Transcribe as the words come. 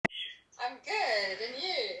I'm good, and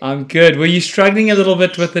you? I'm good. Were you struggling a little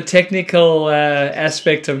bit with the technical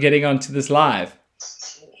aspect of getting onto this live?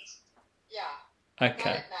 Yeah, got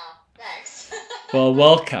Okay. it now. Thanks. Well,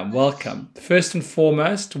 welcome. First and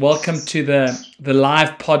foremost, welcome to the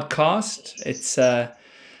live podcast. It's an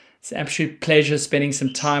absolute pleasure spending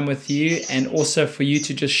some time with you, and also for you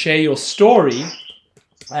to just share your story,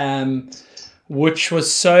 which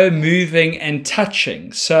was so moving and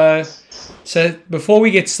touching. So before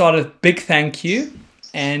we get started, big thank you.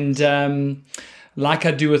 And like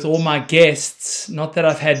I do with all my guests, not that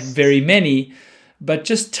I've had very many, but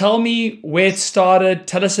just tell me where it started,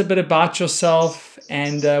 tell us a bit about yourself,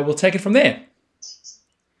 and we'll take it from there.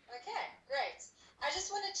 Okay, great. I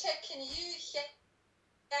just want to check, can you hear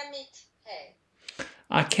me? Hey.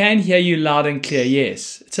 I can hear you loud and clear,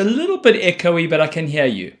 yes. It's a little bit echoey, but I can hear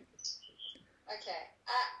you. Okay.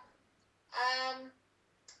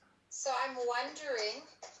 So I'm wondering,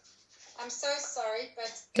 I'm so sorry,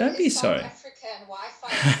 but Don't be is South sorry. Africa and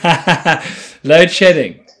Wi-Fi Load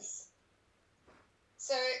shedding.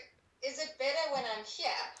 So is it better when I'm here?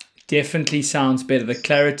 Definitely sounds better. The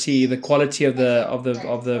clarity, the quality of the Great.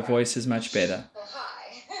 of the All right. voice is much better. Well,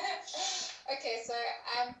 hi. Okay, so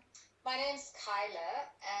my name's Kyla,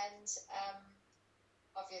 and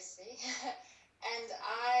obviously, and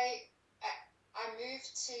I moved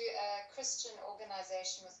to a Christian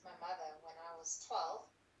organization with my mother when I was 12,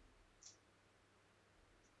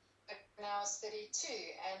 but when I was 32,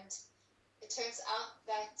 and it turns out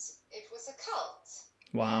that it was a cult.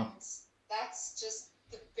 Wow. And that's just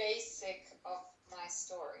the basic of my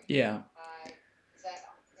story. Yeah. Is that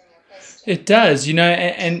answering your question? It does,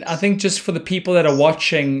 and I think just for the people that are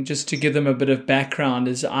watching, just to give them a bit of background,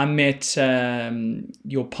 is I met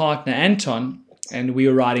your partner, Anton, and we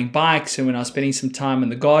were riding bikes, and when I was spending some time on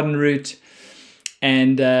the garden route,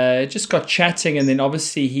 and just got chatting, and then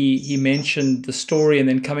obviously he mentioned the story, and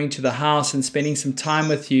then coming to the house and spending some time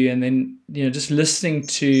with you, and then just listening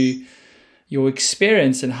to your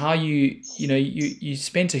experience and how you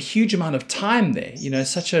spent a huge amount of time there,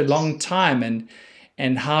 such a long time,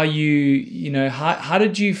 and how how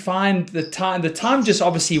did you find the time? The time just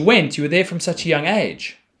obviously went. You were there from such a young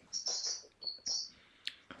age.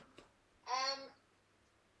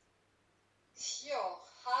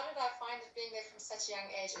 How did I find it being there from such a young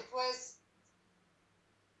age? It was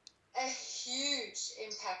a huge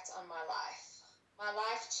impact on my life. My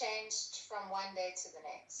life changed from one day to the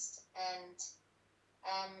next, and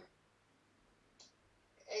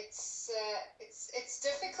it's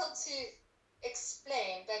difficult to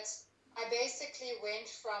explain, but I basically went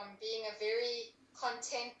from being a very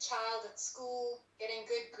content child at school, getting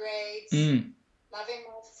good grades, loving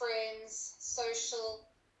my friends, social,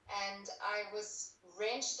 and I was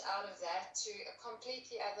wrenched out of that to a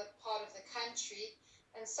completely other part of the country,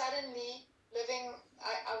 and suddenly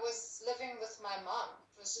I was living with my mom.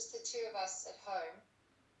 It was just the two of us at home,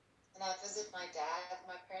 and I'd visit my dad.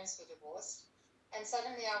 My parents were divorced, and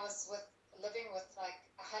suddenly I was living with like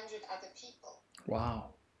 100 other people.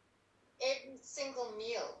 Wow. Every single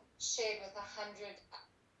meal shared with 100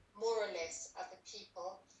 more or less other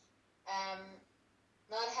people.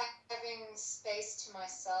 Not having space to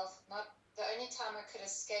myself. The only time I could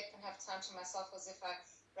escape and have time to myself was if I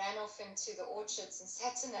ran off into the orchards and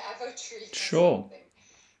sat in the avo tree. Sure.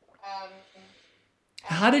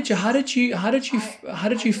 How did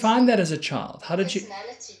you find that as a child? How did you?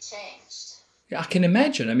 Personality changed. I can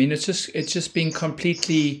imagine. I mean, it's just being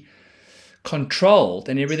completely controlled,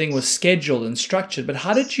 and everything was scheduled and structured. But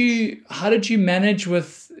how did you manage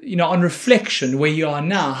with, on reflection, where you are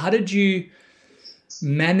now? How did you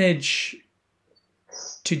manage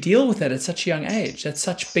to deal with that at such a young age? That's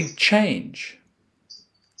such big change.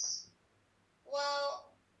 Well,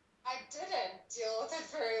 I didn't deal with it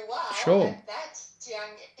very well. Sure. At that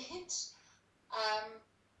young age.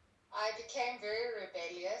 I became very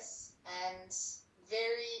rebellious and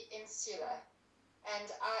very insular. And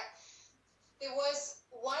there was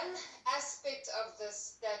one aspect of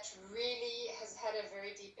this that really has had a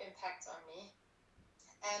very deep impact on me.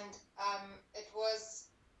 And it was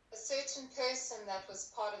a certain person that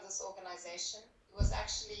was part of this organization. It was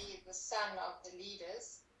actually the son of the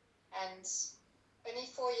leaders and only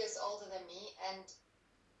 4 years older than me. And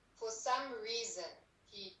for some reason,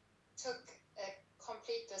 he took a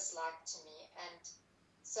complete dislike to me. And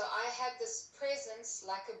so I had this presence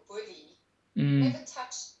like a bully, never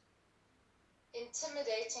touched,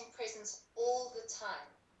 intimidating presence all the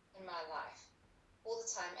time in my life, all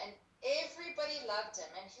the time. And everybody loved him,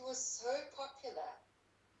 and he was so popular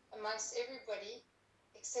amongst everybody,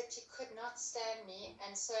 except he could not stand me.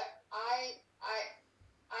 And so I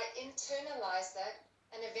internalized that,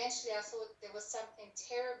 And eventually I thought there was something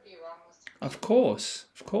terribly wrong with me. Of course.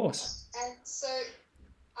 And so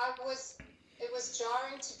it was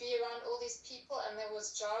jarring to be around all these people, and it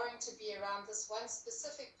was jarring to be around this one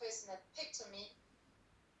specific person that picked on me,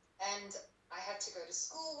 and I had to go to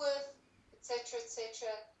school with, etc.,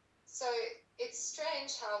 etc. So it's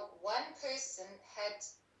strange how one person had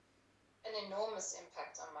an enormous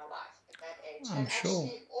impact on my life at that age, I'm sure.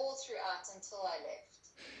 Actually all throughout until I left.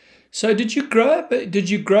 So did you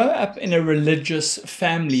grow up in a religious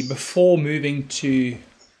family before moving to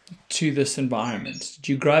this environment? Did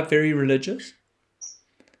you grow up very religious?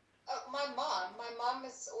 My mom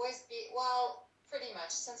has always been, well, pretty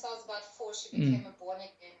much since I was about 4, she became a born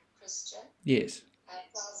again Christian. Yes. And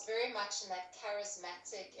so I was very much in that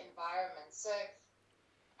charismatic environment. So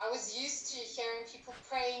I was used to hearing people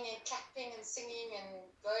praying and clapping and singing and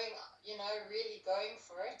going, really going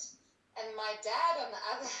for it. And my dad, on the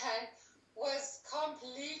other hand, was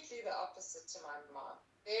completely the opposite to my mom.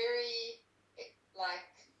 Very,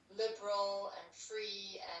 liberal and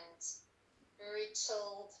free and very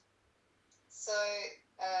chilled. So,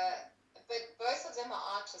 but both of them are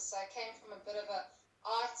artists. So I came from a bit of a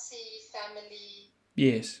artsy family.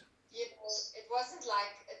 Yes. It wasn't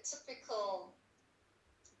like a typical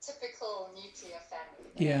nuclear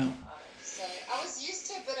family. Yeah. So I was used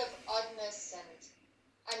to a bit of oddness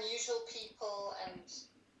and unusual people, and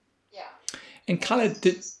yeah. And Kala,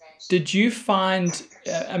 did you find?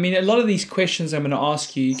 I mean, a lot of these questions I'm going to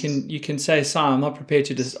ask you, you can say, "Simon, I'm not prepared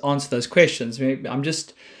to just answer those questions." I'm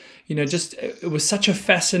just, it was such a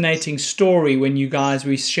fascinating story when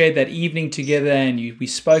we shared that evening together, and we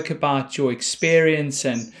spoke about your experience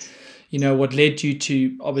and what led you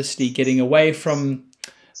to obviously getting away from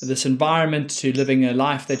this environment to living a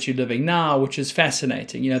life that you're living now, which is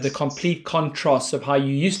fascinating. The complete contrast of how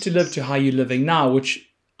you used to live to how you're living now, which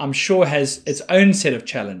I'm sure has its own set of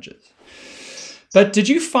challenges. But did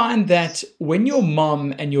you find that when your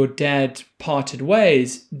mom and your dad parted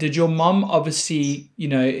ways, did your mom obviously,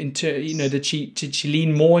 did she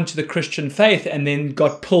lean more into the Christian faith and then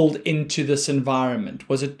got pulled into this environment?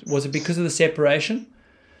 Was it because of the separation?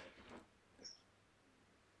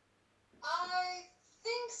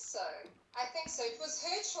 I think so. It was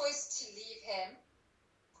her choice to leave him.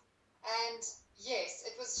 And yes,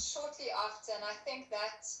 it was shortly after, and I think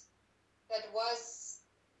that was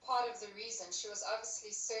part of the reason. She was obviously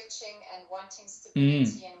searching and wanting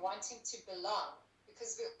stability and wanting to belong,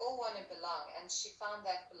 because we all want to belong, and she found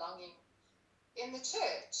that belonging in the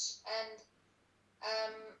church. And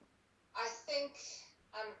I think,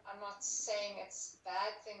 I'm not saying it's a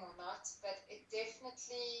bad thing or not, but it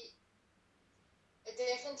definitely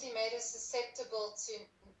made her susceptible to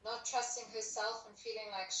not trusting herself and feeling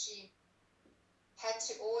like she had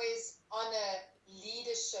to always honor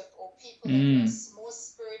leadership or people that were more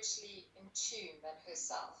spiritually in tune than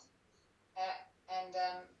herself. And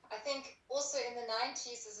I think also in the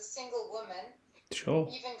 90s, as a single woman, sure,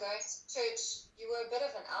 even going to church, you were a bit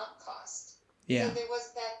of an outcast. Yeah. So there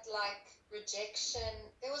was that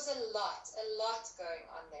rejection. There was a lot going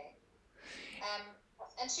on there.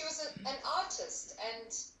 And she was an artist,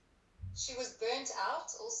 and she was burnt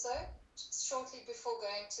out also shortly before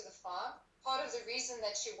going to the farm. Part of the reason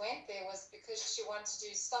that she went there was because she wanted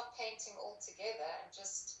to stop painting altogether and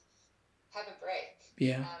just have a break.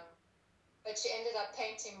 Yeah. But she ended up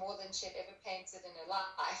painting more than she had ever painted in her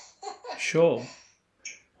life. Sure.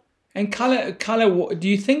 And Kala, do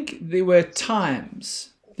you think there were times,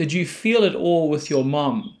 did you feel it all with your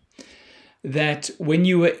mom, that when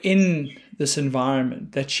you were in this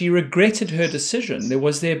environment, that she regretted her decision?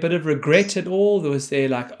 Was there a bit of regret at all? Was there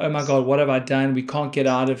oh my God, what have I done? We can't get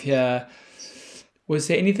out of here. Was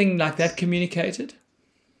there anything like that communicated?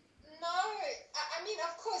 No, I mean,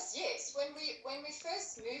 of course, yes. When we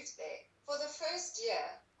first moved there, for the first year,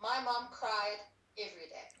 my mom cried every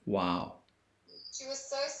day. Wow. She was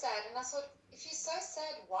so sad, and I thought, if you're so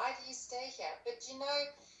sad, why do you stay here? But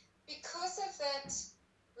because of that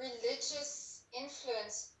religious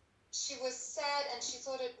influence, she was sad, and she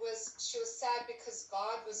was sad because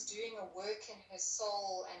God was doing a work in her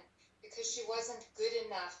soul, and because she wasn't good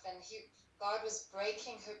enough, and God was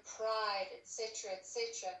breaking her pride, etc.,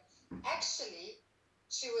 etc. Actually,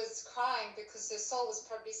 she was crying because her soul was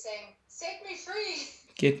probably saying, "Set me free.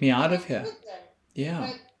 Get me out of here." Yeah.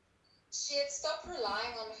 But she had stopped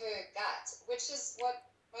relying on her gut, which is what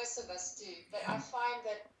most of us do. But I find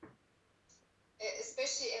that,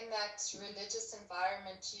 especially in that religious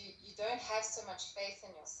environment, you don't have so much faith in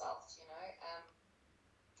yourself,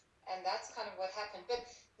 and that's kind of what happened. But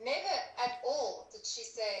never at all did she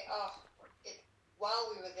say, "Oh,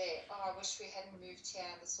 while we were there, oh, I wish we hadn't moved here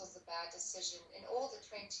and this was a bad decision in all the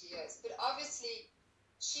 20 years. But obviously,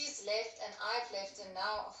 she's left and I've left, and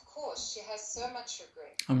now, of course, she has so much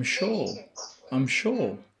regret. I'm sure. I'm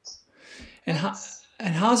sure. And but,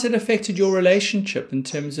 and how's it affected your relationship in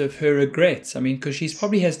terms of her regrets? I mean, because she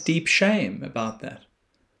probably has deep shame about that.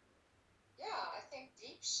 yeah, I think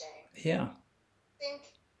deep shame. Yeah.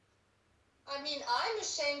 I mean, I'm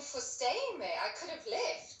ashamed for staying there. I could have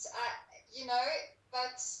left,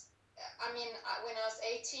 but I mean, when I was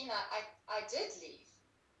 18, I did leave.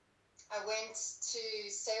 I went to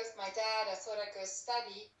stay with my dad. I thought I'd go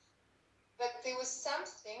study. But there was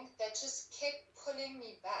something that just kept pulling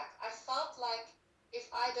me back. I felt like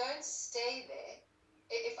if I don't stay there,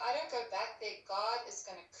 if I don't go back there, God is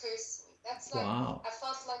going to curse me. That's like, wow. I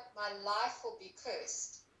felt like my life will be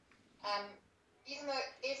cursed. Even though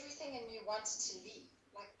everything in me wanted to leave.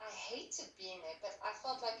 Like, I hated being there, but I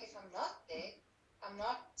felt like if I'm not there, I'm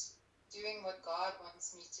not doing what God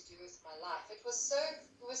wants me to do with my life. It was so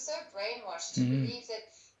brainwashed to believe that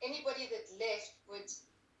anybody that left would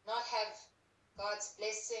not have God's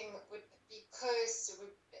blessing, would be cursed,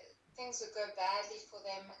 things would go badly for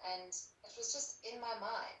them, and it was just in my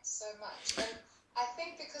mind so much. And I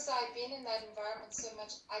think because I had been in that environment so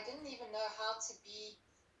much, I didn't even know how to be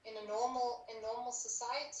in normal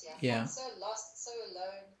society. I felt so lost, so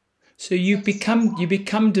alone. So you become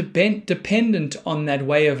dependent on that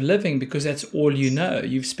way of living because that's all you know.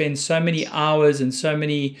 You've spent so many hours and so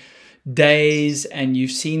many days and you've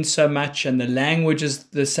seen so much, and the language is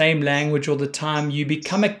the same language all the time. You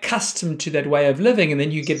become accustomed to that way of living, and then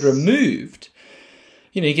you get removed.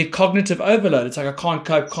 You get cognitive overload. It's like, I can't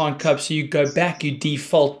cope. So you go back, you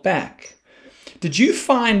default back. Did you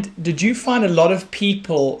find a lot of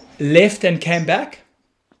people left and came back?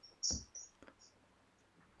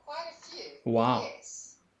 Quite a few. Wow.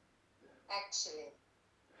 Yes, actually.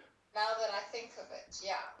 Now that I think of it,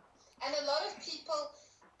 yeah. And a lot of people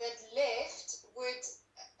that left would,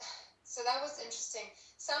 so that was interesting.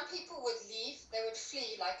 Some people would leave, they would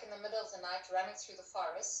flee like in the middle of the night, running through the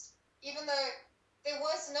forest, even though there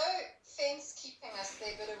was no fence keeping us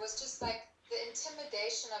there, but it was just like the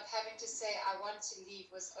intimidation of having to say, I want to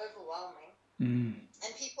leave, was overwhelming.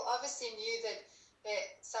 And people obviously knew that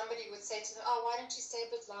somebody would say to them, oh, why don't you stay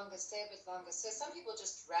a bit longer? So some people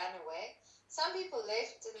just ran away. Some people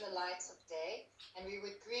left in the light of day, and we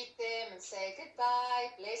would greet them and say,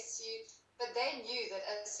 goodbye, bless you. But they knew that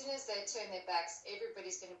as soon as they turned their backs,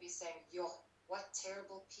 everybody's going to be saying, yo, what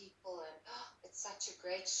terrible people, and it's such a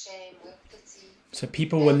great shame, what pity. So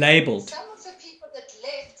people were labeled. Some of the people that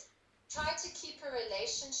left tried to keep a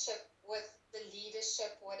relationship with the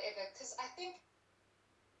leadership, whatever, because I think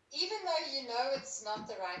even though you know it's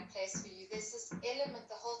not the right place for you, there's this element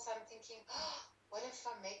the whole time thinking, what if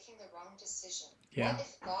I'm making the wrong decision? Yeah. What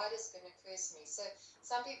if God is going to curse me? So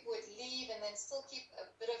some people would leave and then still keep a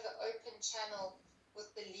bit of an open channel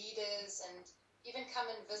with the leaders and even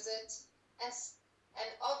come and visit. And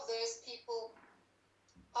of those people,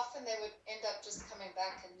 often they would end up just coming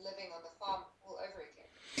back and living on the farm all over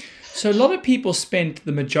again. So a lot of people spent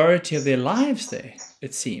the majority of their lives there,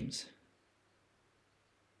 it seems.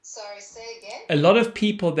 Sorry, say again? A lot of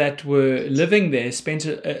people that were living there spent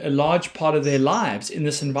a large part of their lives in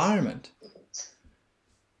this environment.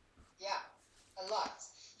 Yeah, a lot.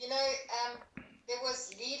 There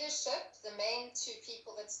was leadership, the main two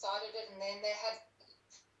people that started it, and then they had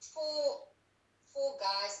four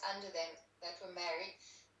guys under them that were married.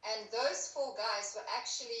 And those four guys were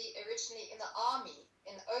actually originally in the army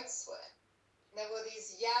in Oudtshoorn. And they were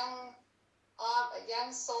these young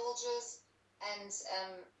soldiers, and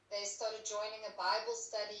they started joining a Bible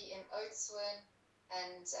study in Oudtshoorn,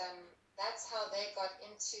 and that's how they got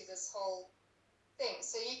into this whole thing.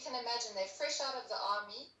 So you can imagine they're fresh out of the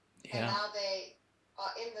army, and now they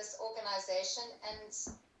are in this organization, and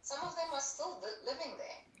some of them are still living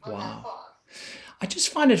there on that farm. I just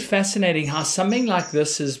find it fascinating how something like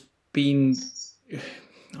this has been,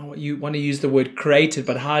 you want to use the word created,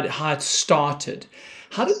 but how it started.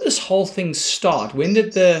 How did this whole thing start? When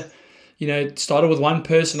did it started with one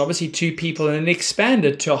person, obviously two people, and then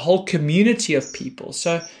expanded to a whole community of people.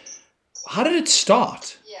 So how did it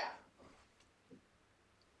start? Yeah.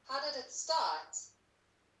 How did it start?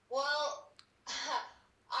 Well,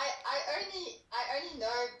 I only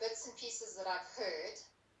know bits and pieces that I've heard,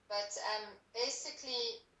 but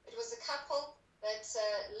basically it was a couple that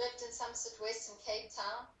lived in Somerset West in Cape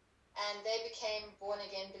Town, and they became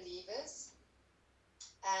born-again believers,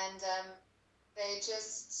 and they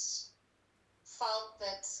just felt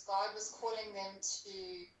that God was calling them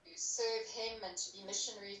to serve Him and to be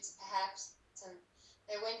missionaries, perhaps, and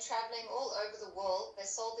They went traveling all over the world. They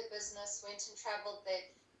sold their business, went and traveled.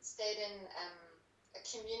 They stayed in a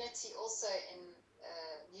community also in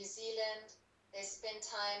New Zealand. They spent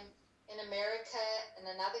time in America in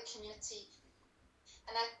another community.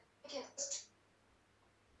 And I think it was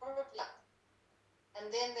probably,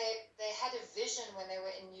 and then they had a vision when they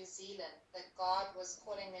were in New Zealand that God was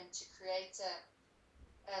calling them to create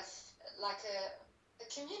a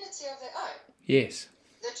community of their own. Yes.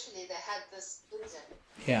 Literally, they had this vision.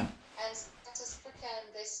 Yeah. And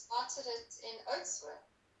they started it in Oatsworth.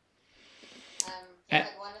 They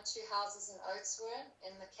had 1 or 2 houses in Oatsworth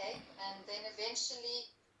in the Cape, and then eventually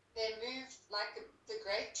they moved like the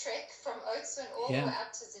great trek from Oatsworth all the way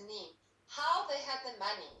up to Zanin. How they had the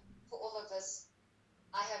money for all of this,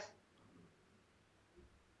 I have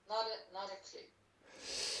not a clue.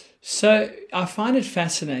 So I find it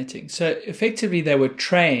fascinating. So effectively they were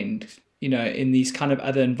trained, in these kind of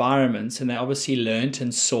other environments, and they obviously learnt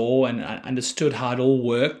and saw and understood how it all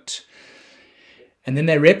worked. And then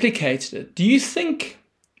they replicated it. Do you think,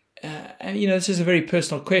 and this is a very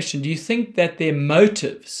personal question, do you think that their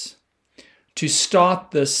motives to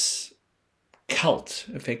start this cult,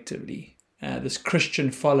 effectively, this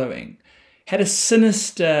Christian following, had a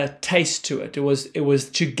sinister taste to it? It was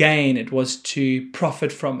to gain, it was to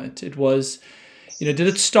profit from it. It was, did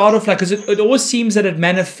it start off like, because it always seems that it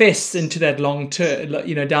manifests into that long term,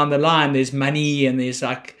 down the line, there's money and there's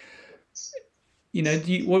like,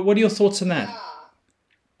 what are your thoughts on that? Yeah.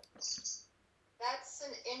 That's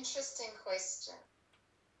an interesting question.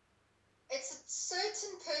 It's a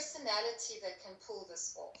certain personality that can pull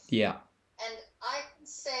this off. Yeah. And I can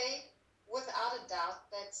say without a doubt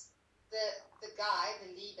that the guy,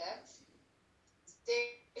 the leader,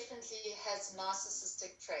 definitely has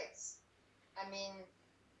narcissistic traits. I mean,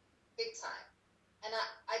 big time. And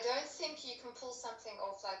I don't think you can pull something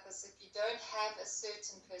off like this if you don't have a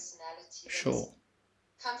certain personality that's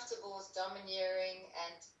comfortable with domineering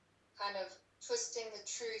and kind of twisting the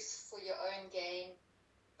truth for your own gain.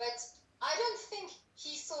 But I don't think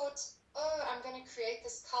he thought, I'm going to create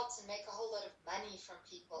this cult and make a whole lot of money from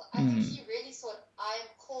people. I think he really thought, I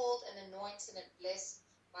am called and anointed and blessed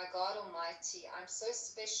by God Almighty. I'm so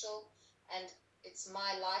special, and it's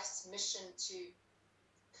my life's mission to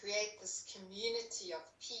create this community of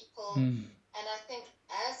people. And I think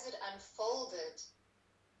as it unfolded,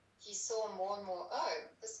 he saw more and more,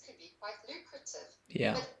 this could be quite lucrative.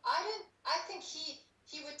 Yeah. But I think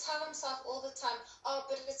he would tell himself all the time,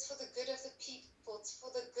 but it's for the good of the people, it's for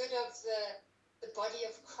the good of the body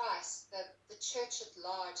of Christ, the church at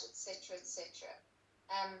large, etc., etc.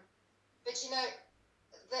 But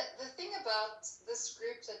the thing about this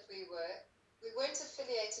group that we weren't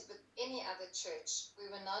affiliated with any other church. We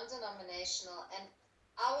were non-denominational, and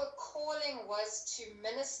our calling was to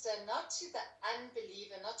minister not to the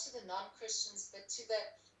unbeliever, not to the non-Christians, but to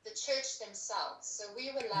the church themselves. So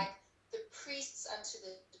we were like the priests unto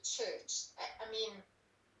the church. I mean,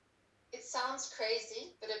 it sounds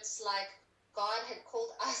crazy, but it's like God had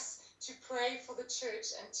called us to pray for the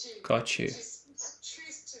church and to speak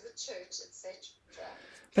truth to the church, etc.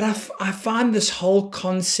 But I find this whole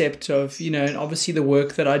concept of, and obviously the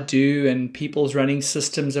work that I do and people's running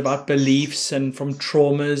systems about beliefs and from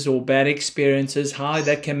traumas or bad experiences, how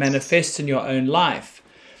that can manifest in your own life.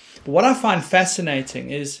 But what I find fascinating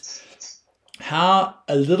is how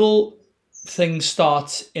a little thing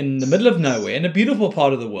starts in the middle of nowhere, in a beautiful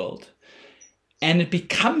part of the world, and it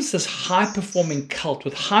becomes this high-performing cult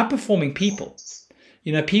with high-performing people.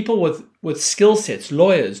 People with skill sets,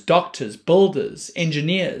 lawyers, doctors, builders,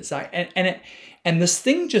 engineers, and this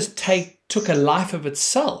thing just took a life of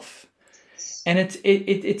itself. And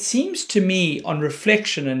it seems to me, on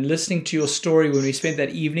reflection and listening to your story when we spent that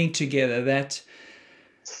evening together, that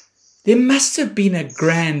there must have been a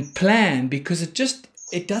grand plan, because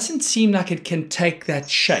it doesn't seem like it can take that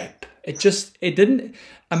shape. It didn't.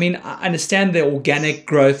 I mean, I understand the organic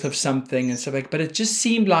growth of something and stuff like, but it just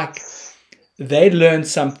seemed like they learned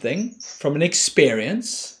something from an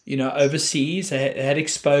experience, overseas. They had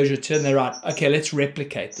exposure to it, and they're right, okay, let's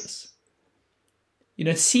replicate this.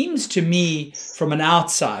 It seems to me from an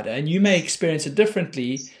outsider, and you may experience it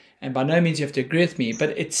differently, and by no means you have to agree with me,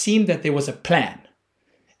 but it seemed that there was a plan,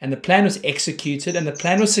 and the plan was executed, and the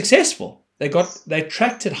plan was successful. They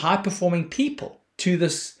attracted high-performing people to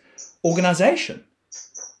this organization.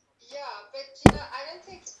 Yeah, but I don't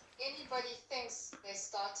think anybody thinks they're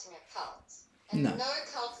starting a cult. And no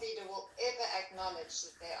cult leader will ever acknowledge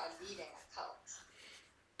that they are leading a cult.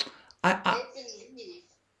 They believe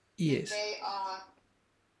that they are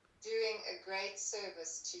doing a great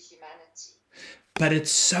service to humanity. But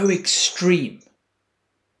it's so extreme.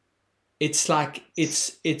 it's like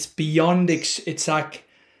it's beyond. It's like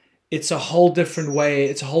it's a whole different way.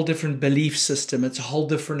 It's a whole different belief system. It's a whole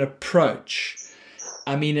different approach.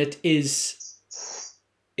 I mean, it's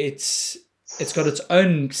got its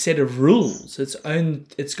own set of rules.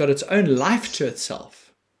 It's got its own life to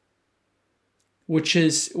itself, which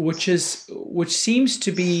seems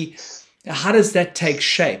to be. How does that take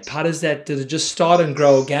shape? Did it just start and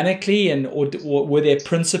grow organically, or were there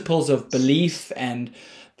principles of belief and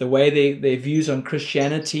the way their views on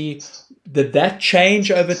Christianity, did that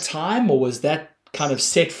change over time, or was that kind of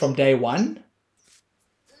set from day one?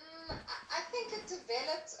 I think it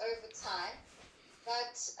developed over time,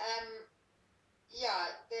 but yeah,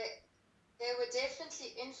 they were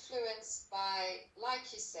definitely influenced by,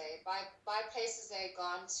 like you say, by places they had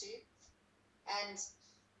gone to, and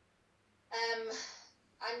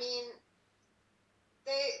I mean,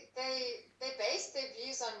 they based their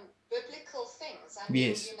views on biblical things. I mean,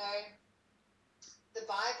 Yes. The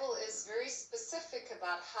Bible is very specific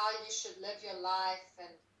about how you should live your life and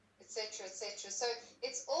etc. etc. So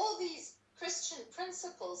it's all these Christian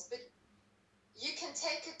principles, but you can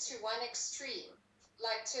take it to one extreme,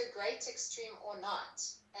 like to a great extreme or not.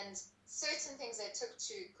 And certain things they took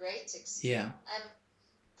to great extreme. Yeah.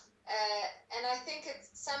 And I think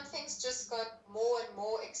some things just got more and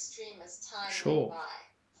more extreme as time Sure. went by,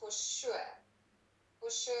 for sure.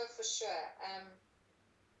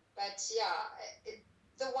 But yeah,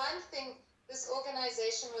 the one thing, this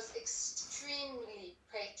organization was extremely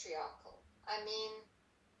patriarchal. I mean,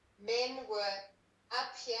 men were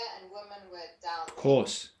up here and women were down there. Of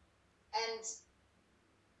course. And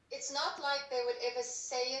it's not like they would ever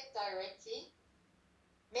say it directly.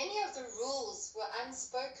 Many of the rules were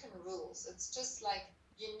unspoken rules. It's just like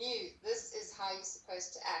you knew this is how you're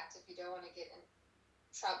supposed to act if you don't want to get in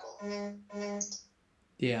trouble.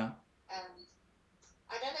 Yeah.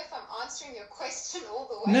 I don't know if I'm answering your question all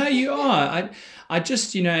the way. No, you are. I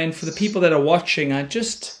just, and for the people that are watching, it's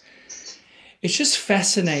just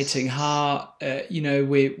fascinating how,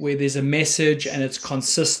 where there's a message and it's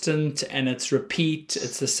consistent and it's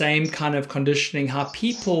it's the same kind of conditioning, how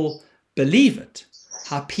people believe it,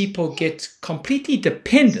 how people get completely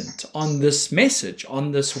dependent on this message,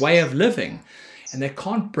 on this way of living, and they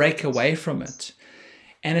can't break away from it.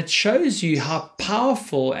 And it shows you how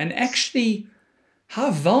powerful and actually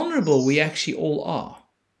how vulnerable we actually all are.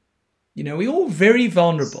 We're all very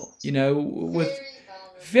vulnerable,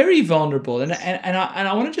 very vulnerable. And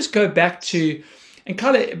I want to just go back to, and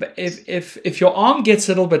Carla, if your arm gets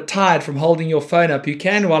a little bit tired from holding your phone up, you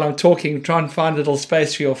can, while I'm talking, try and find a little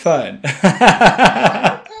space for your phone. Perfect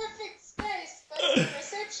space, but the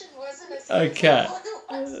reception wasn't as good Okay.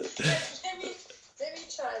 Let me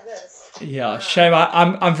try this. Yeah, shame.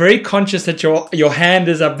 I'm very conscious that your hand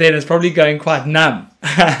is up there and it's probably going quite numb.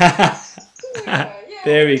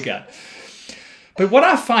 There we go. But what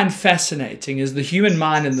I find fascinating is the human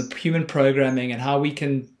mind and the human programming and how we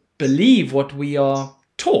can believe what we are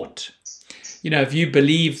taught. If you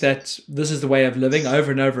believe that this is the way of living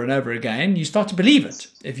over and over and over again, you start to believe it.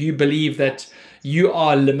 If you believe that you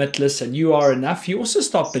are limitless and you are enough, you also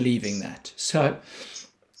start believing that. So,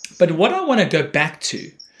 but what I want to go back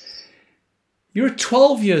to, you're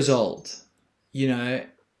 12 years old.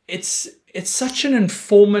 It's such an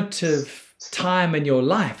informative time in your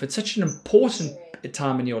life. It's such an important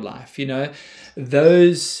time in your life.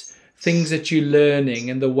 Those things that you're learning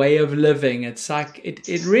and the way of living. It's like it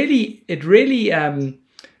really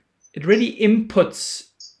inputs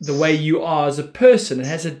the way you are as a person. It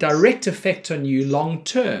has a direct effect on you long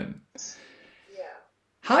term. Yeah.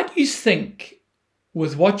 How do you think,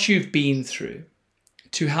 with what you've been through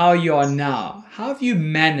to how you are now, how have you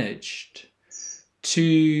managed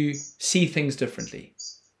to see things differently?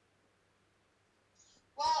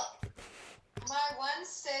 Well, my one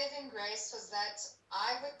saving grace was that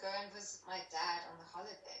I would go and visit my dad on the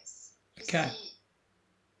holidays. You see,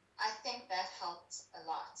 I think that helped a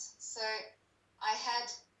lot. So I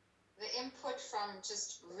had the input from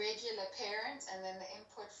just regular parents and then the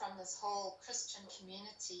input from this whole Christian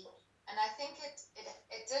community. And I think it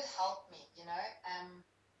did help me,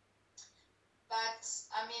 but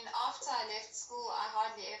I mean, after I left school, I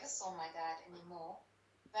hardly ever saw my dad anymore.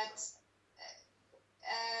 But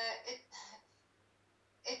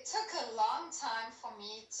it took a long time for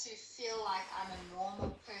me to feel like I'm a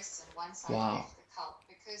normal person once I left the cult,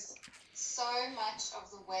 because so much of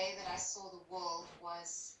the way that I saw the world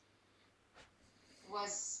was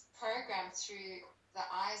programmed through the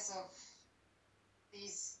eyes of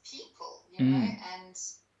these people, and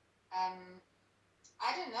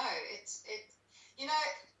I don't know.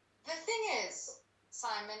 The thing is,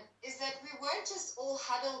 Simon, is that we weren't just all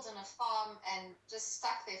huddled on a farm and just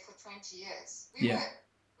stuck there for 20 years. We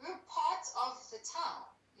were part of the town,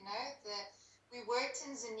 you know. We worked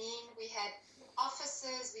in Zanin. We had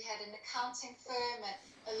offices. We had an accounting firm,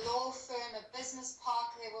 a law firm, a business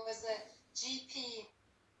park. There was a GP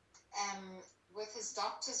with his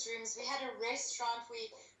doctor's rooms. We had a restaurant.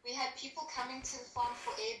 We had people coming to the farm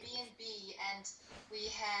for Airbnb, and we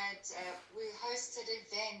hosted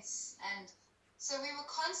events, and so we were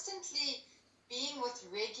constantly being with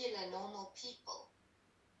regular, normal people,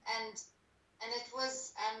 and it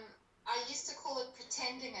was I used to call it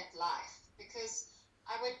pretending at life, because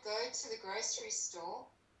I would go to the grocery store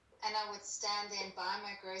and I would stand there and buy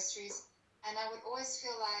my groceries, and I would always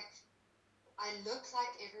feel like I look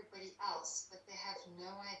like everybody else, but they have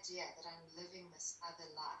no idea that I'm living this other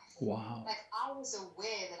life. Wow. Like, I was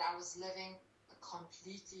aware that I was living a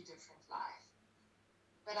completely different life,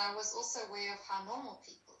 but I was also aware of how normal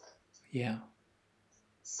people lived. Yeah.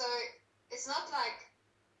 So it's not like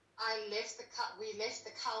we left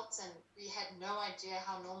the cult and we had no idea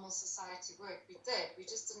how normal society worked. We did. We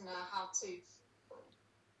just didn't know how to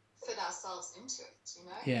fit ourselves into it, you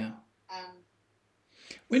know? Yeah.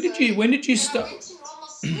 When did you start? I went to normal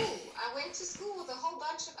school. I went to school with a whole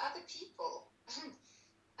bunch of other people.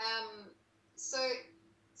 So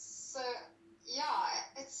yeah,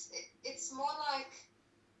 it's more like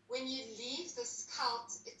when you leave this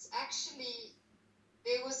cult, it's actually,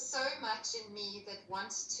 there was so much in me that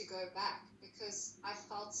wanted to go back, because I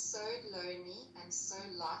felt so lonely and so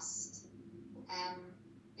lost.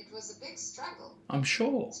 It was a big struggle. I'm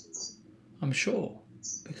sure,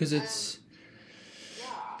 because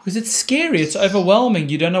it's scary, it's overwhelming.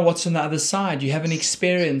 You don't know what's on the other side. You haven't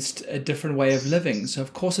experienced a different way of living, so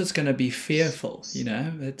of course it's going to be fearful. You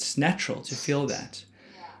know, it's natural to feel that.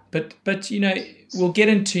 But you know, we'll get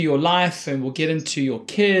into your life, and we'll get into your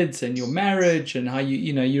kids and your marriage, and how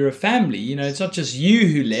you're a family. You know, it's not just you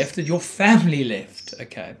who left; your family left.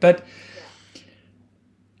 Okay, but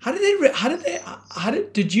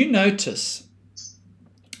did you notice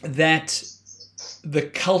that the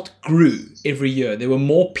cult grew every year? There were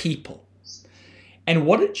more people. And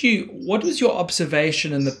what was your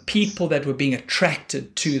observation in the people that were being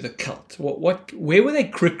attracted to the cult? Where were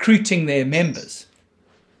they recruiting their members?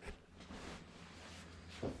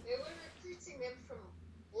 They were recruiting them from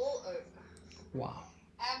all over. Wow.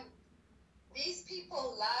 These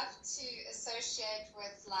people love to associate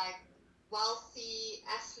with like wealthy,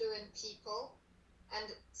 affluent people, and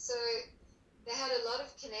so they had a lot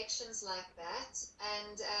of connections like that,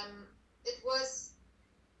 and it was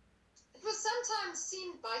sometimes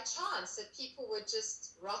seen by chance that people would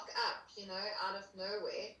just rock up, you know, out of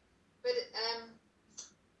nowhere. But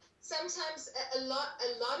sometimes a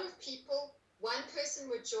lot of people, one person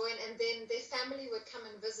would join, and then their family would come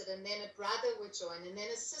and visit, and then a brother would join, and then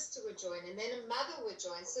a sister would join, and then a mother would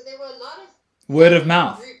join. So there were a lot of word of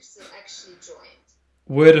mouth groups that actually joined.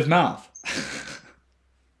 Word of mouth.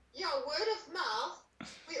 Yeah, word of mouth.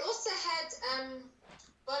 We also had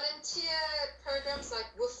volunteer programs like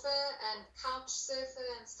Woofer and Couch Surfer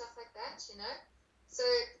and stuff like that, you know. So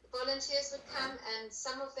volunteers would come, and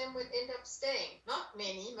some of them would end up staying. Not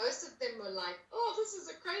many. Most of them were like, oh, this is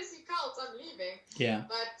a crazy cult, I'm leaving. Yeah.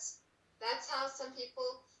 But that's how some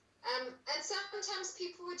people... and sometimes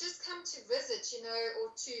people would just come to visit, you know,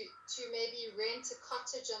 or to maybe rent a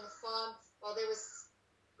cottage on the farm while there was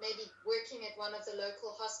maybe working at one of the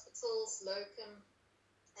local hospitals, locum,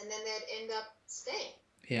 and then they'd end up staying.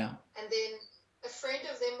 Yeah. And then a friend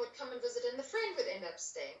of them would come and visit, and the friend would end up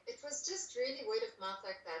staying. It was just really word of mouth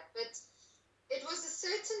like that. But it was a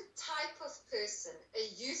certain type of person, a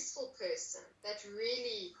useful person, that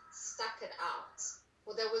really stuck it out,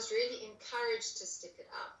 or that was really encouraged to stick it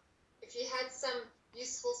out. If you had some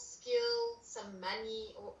useful skill, some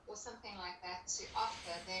money, or something like that to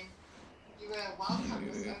offer, then you were welcome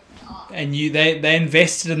with open arms. And they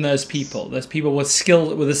invested in those people with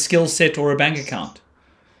a skill set or a bank account.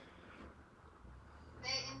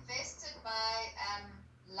 They invested by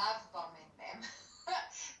love bombing them.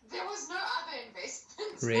 There was no other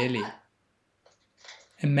investment. Really?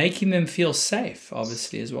 And making them feel safe,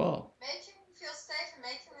 obviously, as well. Making them feel safe and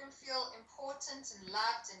making them feel important and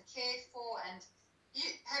loved and cared for. And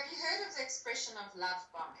have you heard of the expression of love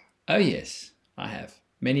bombing? Oh yes, I have.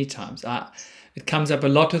 Many times. It comes up a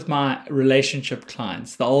lot with my relationship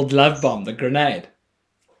clients. The old love bomb, the grenade.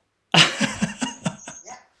 Yeah.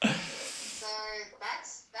 So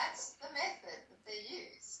that's the method that they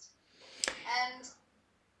used. And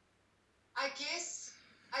I guess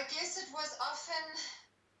it was often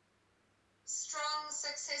strong,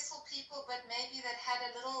 successful people, but maybe that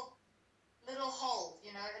had a little little hole,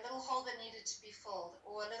 a little hole that needed to be filled,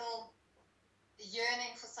 or a little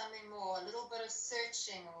yearning for something more, a little bit of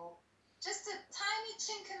searching, or just a tiny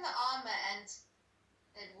chink in the armor, and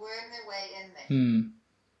they'd worm their way in there.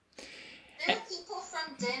 There were people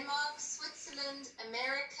from Denmark, Switzerland,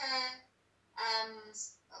 America,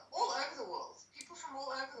 all over the world. People from all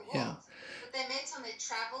over the world. Yeah. But they met on their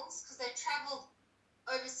travels, because they traveled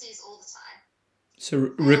overseas all the time.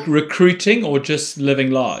 So recruiting or just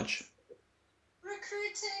living large?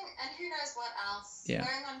 Recruiting and who knows what else. Yeah.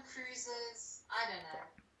 Going on cruises. I don't know.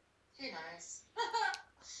 Who knows?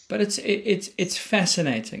 But it's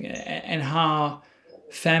fascinating, and how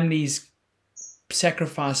families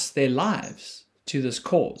sacrifice their lives to this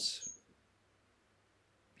cause.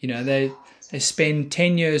 They spend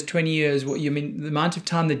 10 years, 20 years. What you mean? The amount of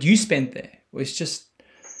time that you spent there was just,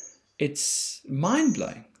 it's mind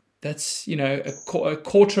blowing. That's a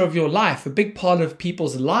quarter of your life. A big part of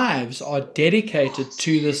people's lives are dedicated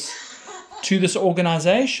to this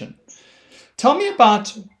organization. Tell me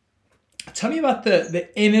about the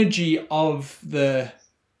energy of the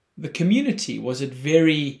community. Was it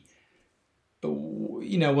very,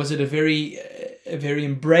 was it a very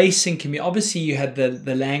embracing community? Obviously you had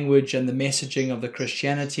the language and the messaging of the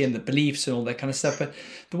Christianity and the beliefs and all that kind of stuff, but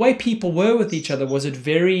the way people were with each other, was it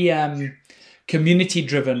very community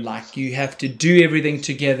driven? Like, you have to do everything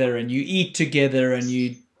together, and you eat together, and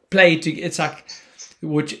you play together. It's like,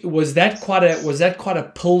 was that quite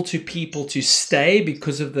a pull to people to stay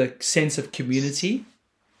because of the sense of community?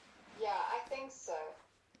 Yeah, I think so.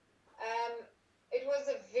 It was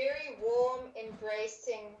a very warm,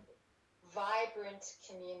 embracing, vibrant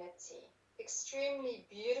community. Extremely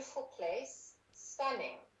beautiful place.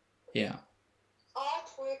 Stunning. Yeah.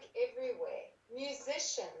 Artwork everywhere.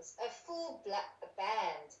 Musicians, a full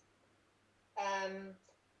band.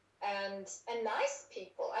 And nice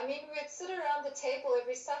people. I mean, we would sit around the table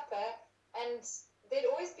every supper, and there'd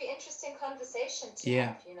always be interesting conversation to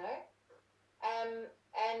have,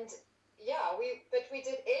 but we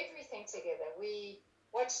did everything together. We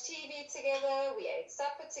watched TV together, we ate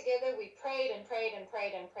supper together, we prayed and prayed and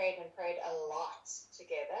prayed and prayed and prayed a lot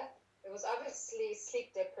together. There was obviously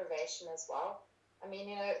sleep deprivation as well. I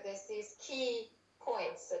mean, there's these key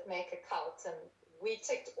points that make a cult, and we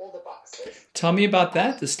ticked all the boxes. Tell me about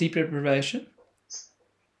that, the sleep deprivation.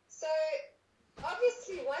 So,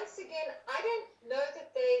 obviously, once again, I don't know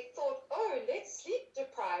that they thought, let's sleep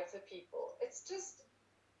deprive the people. It's just,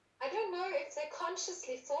 I don't know if they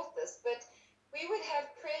consciously thought this, but we would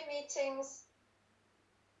have prayer meetings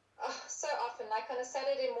so often, like on a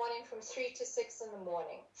Saturday morning from 3 to 6 in the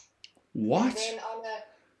morning. What? And then on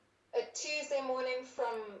a Tuesday morning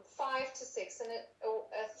from 5 to 6, and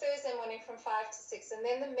a Thursday morning from 5 to 6, and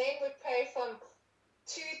then the men would pray from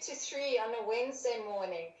 2 to 3 on a Wednesday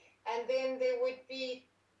morning, and then there would be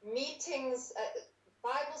meetings,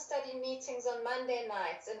 Bible study meetings on Monday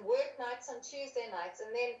nights, and work nights on Tuesday nights,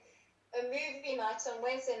 and then a movie night on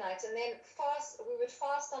Wednesday night, and then we would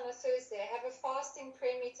fast on a Thursday, have a fasting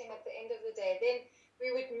prayer meeting at the end of the day. Then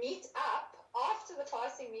we would meet up after the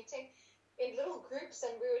fasting meeting in little groups,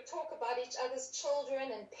 and we would talk about each other's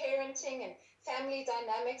children and parenting and family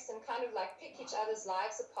dynamics, and kind of like pick each other's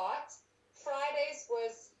lives apart. Fridays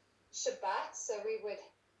was Shabbat, so we would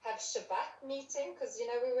have Shabbat meeting, because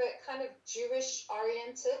we were kind of Jewish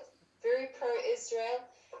oriented, very pro-Israel,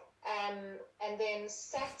 and then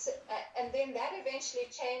and then that eventually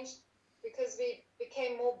changed because we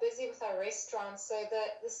became more busy with our restaurants, so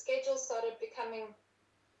the schedule started becoming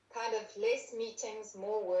kind of less meetings,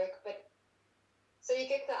 more work, but so you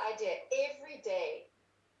get the idea. Every day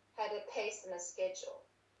had a pace and a schedule.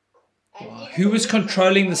 And wow. Who was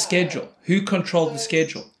controlling the schedule? Who controlled the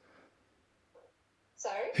schedule?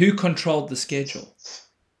 Sorry? Who controlled the schedule?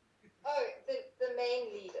 Oh, the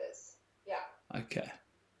main leaders. Yeah. Okay.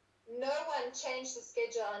 No one changed the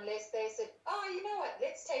schedule unless they said, you know what,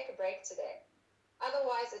 let's take a break today.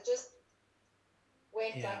 Otherwise, it just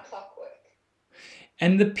went like clockwork.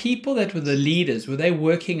 And the people that were the leaders, were they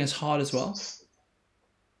working as hard as well?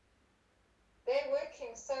 They're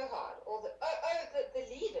working so hard. The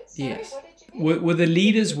leaders. Sorry, yes. What did you mean? Were the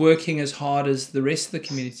leaders working as hard as the rest of the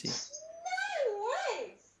community? No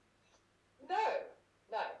way.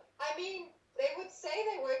 No. I mean, they would say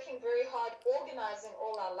they're working very hard organizing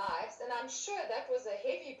all our lives, and I'm sure that was a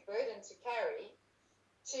heavy burden to carry,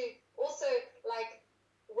 to also like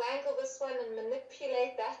wangle this one and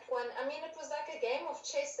manipulate that one. I mean, it was like a game of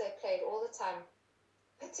chess they played all the time,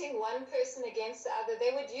 pitting one person against the other.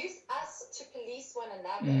 They would use us to police one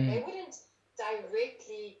another. They wouldn't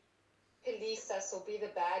directly police us or be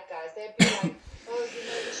the bad guys. They'd be like,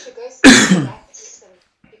 you should go speak to that person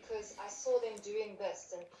because I saw them doing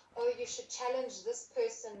this, and oh, you should challenge this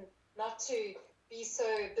person not to be so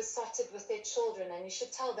besotted with their children, and you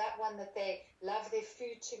should tell that one that they love their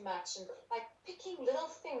food too much, and like picking little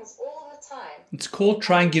things all the time. It's called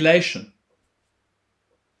triangulation.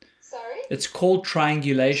 Sorry? It's called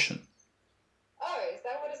triangulation. Oh, is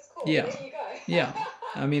that what it's called? Yeah. There you go. Yeah.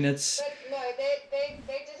 I mean, it's... But no, they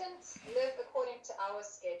didn't live according to our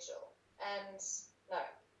schedule. And no.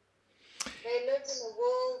 They lived in a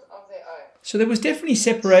world of their own. So there was definitely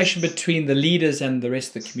separation between the leaders and the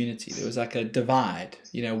rest of the community. There was like a divide.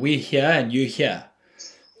 You know, we're here and you're here.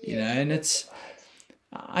 You know, and it's...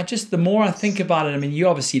 I just, the more I think about it, I mean, you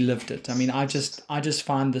obviously lived it. I mean, I just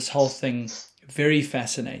find this whole thing very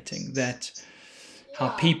fascinating, that how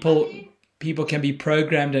people can be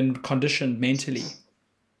programmed and conditioned mentally.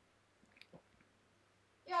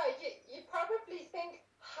 Yeah, you probably think,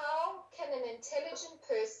 how can an intelligent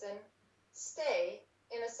person stay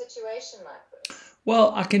in a situation like this?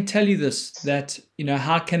 Well, I can tell you this, that, you know,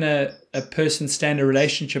 how can a person stay in a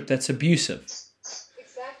relationship that's abusive?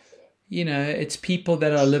 You know, it's people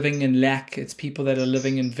that are living in lack. It's people that are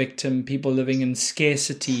living in victim, people living in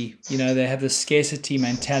scarcity. You know, they have this scarcity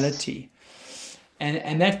mentality.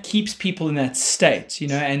 And that keeps people in that state, you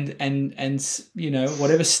know, and you know,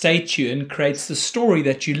 whatever state you're in creates the story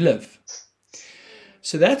that you live.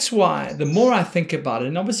 So that's why the more I think about it,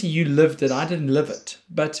 and obviously you lived it, I didn't live it,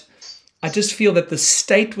 but I just feel that the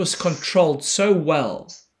state was controlled so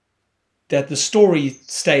well that the story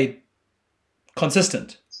stayed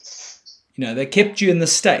consistent. You know, they kept you in the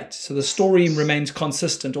state, so the story remains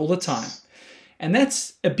consistent all the time. And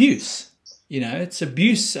that's abuse. You know, it's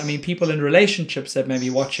abuse. I mean, people in relationships that may be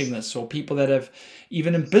watching this, or people that have,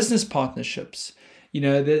 even in business partnerships, you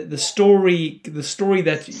know, the story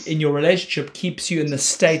that in your relationship keeps you in the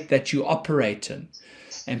state that you operate in.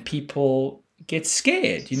 And people get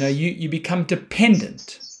scared. You know, you become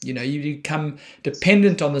dependent. You know, you become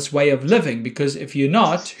dependent on this way of living, because if you're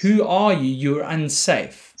not, who are you? You're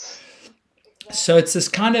unsafe. So it's this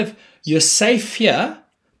kind of, you're safe here,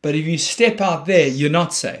 but if you step out there, you're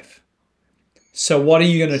not safe. So what are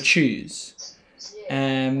you going to choose?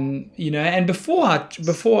 You know, and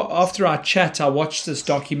after our chat, I watched this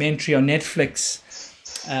documentary on Netflix,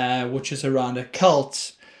 which is around a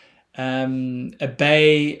cult.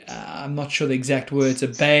 Obey, I'm not sure the exact words,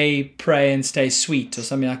 obey, pray, and stay sweet, or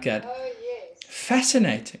something like that. Oh, yes.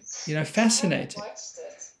 Fascinating. You know, fascinating. I haven't watched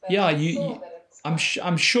it, but Yeah,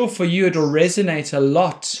 I'm sure for you it'll resonate a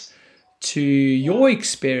lot to your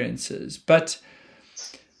experiences. But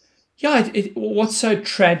yeah, what's so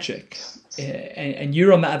tragic, and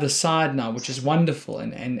you're on the other side now, which is wonderful,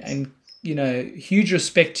 and you know, huge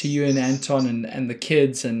respect to you and Anton and the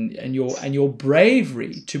kids and your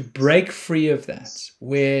bravery to break free of that.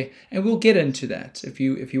 And we'll get into that if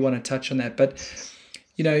you want to touch on that. But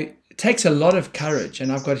you know, it takes a lot of courage,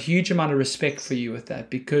 and I've got a huge amount of respect for you with that,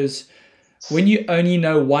 because when you only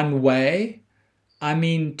know one way, I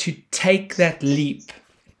mean, to take that leap,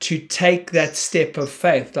 to take that step of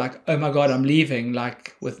faith, like, oh my God, I'm leaving,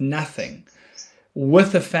 like with nothing,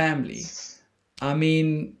 with a family. I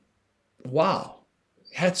mean, wow,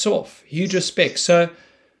 hats off, huge respect. So,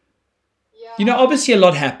 you know, obviously a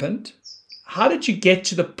lot happened. How did you get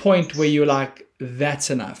to the point where you're like, that's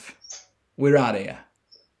enough, we're out of here?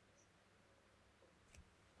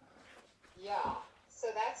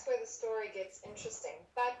 Interesting,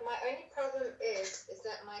 but my only problem is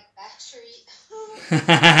that my battery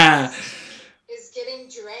is getting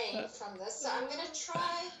drained from this, so I'm gonna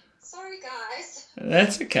try. Sorry guys,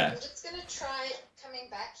 that's okay. I'm just gonna try coming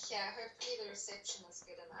back here. Hopefully the reception is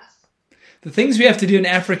good enough. The things we have to do in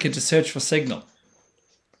Africa to search for signal.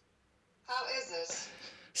 How is it?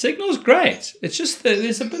 Signal's great. It's just that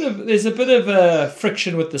there's a bit of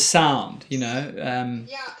friction with the sound, you know.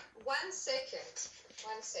 Yeah, 1 second.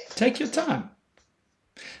 Take your time.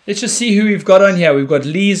 Let's just see who we've got on here. We've got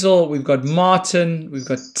Liesel, we've got Martin, we've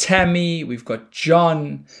got Tammy, we've got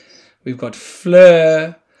John, we've got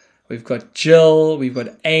Fleur, we've got Jill, we've got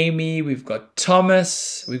Amy, we've got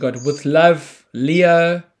Thomas, we've got With Love,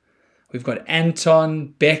 Leo, we've got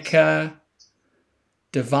Anton, Becca,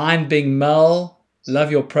 Divine Being Mel, love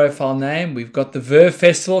your profile name. We've got the Verve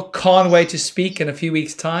Festival, can't wait to speak in a few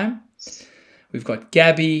weeks' time. We've got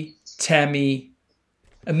Gabby, Tammy.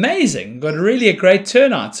 Amazing. Got really a great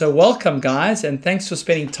turnout. So welcome, guys, and thanks for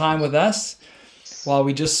spending time with us while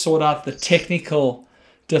we just sort out the technical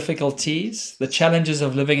difficulties, the challenges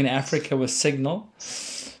of living in Africa with signal.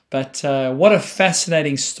 But what a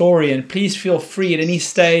fascinating story, and please feel free at any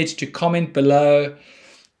stage to comment below.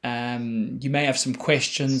 You may have some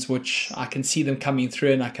questions, which I can see them coming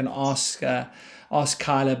through, and I can ask ask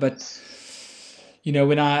Kyla, but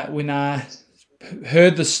when I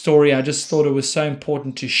heard the story, I just thought it was so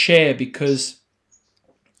important to share because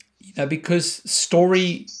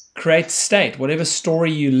story creates state. Whatever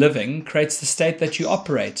story you're living creates the state that you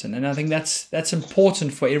operate in. And I think that's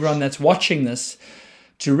important for everyone that's watching this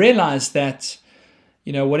to realize that,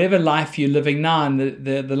 whatever life you're living now and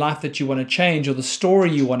the life that you want to change or the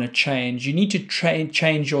story you want to change, you need to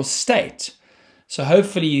change your state. So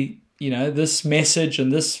hopefully, this message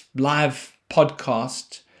and this live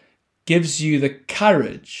podcast gives you the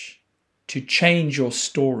courage to change your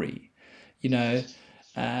story, to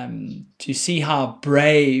see how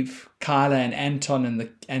brave Kyla and Anton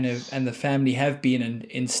and the family have been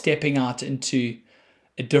in stepping out into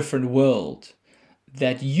a different world,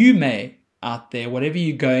 that you may out there, whatever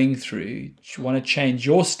you're going through, you want to change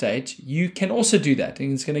your state, you can also do that.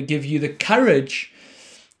 And it's going to give you the courage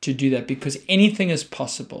to do that because anything is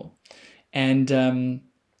possible. And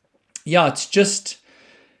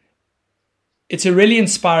it's a really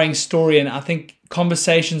inspiring story. And I think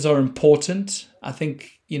conversations are important. I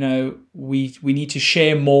think, we need to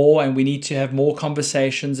share more and we need to have more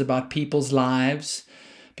conversations about people's lives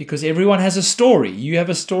because everyone has a story. You have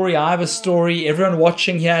a story, I have a story, everyone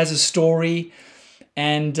watching here has a story.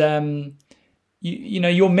 And,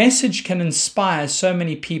 your message can inspire so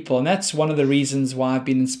many people. And that's one of the reasons why I've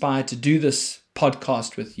been inspired to do this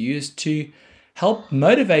podcast with you, is to help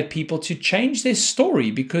motivate people to change their story,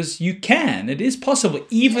 because you can. It is possible.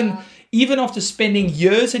 Even after spending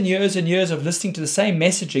years and years and years of listening to the same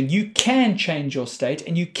messaging, you can change your state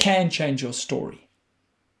and you can change your story.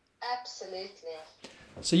 Absolutely.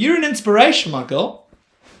 So you're an inspiration, my girl.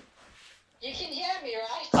 You can hear me,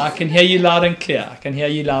 right? I can hear you loud and clear.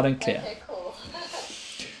 Okay, cool.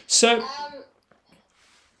 So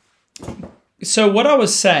what I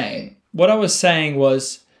was saying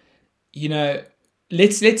was,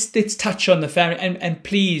 let's touch on the family, and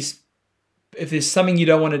please, if there's something you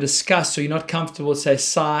don't want to discuss or you're not comfortable, say,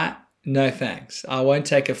 Si, no thanks. I won't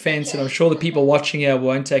take offense, okay. And I'm sure the people watching here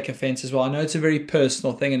won't take offense as well. I know it's a very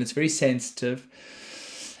personal thing and it's very sensitive.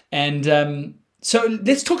 And so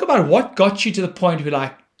let's talk about what got you to the point where,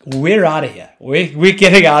 like, we're out of here. We're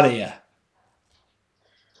getting out of here.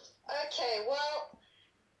 Okay, well,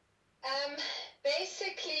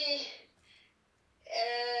 basically,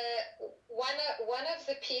 one of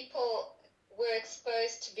the people were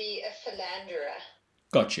exposed to be a philanderer.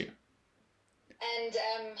 Got you. And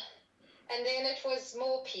then it was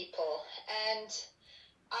more people, and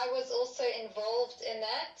I was also involved in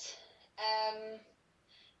that.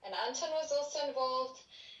 And Anton was also involved,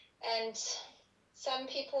 and some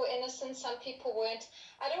people were innocent, some people weren't.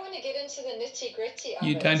 I don't want to get into the nitty-gritty of it.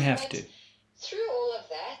 You don't have to. Through all of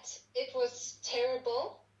that, it was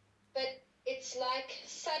terrible, but it's like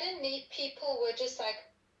suddenly people were just like,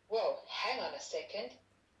 whoa, hang on a second,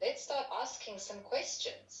 let's start asking some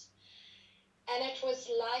questions. And it was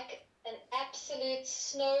like an absolute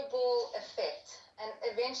snowball effect. And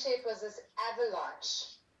eventually it was this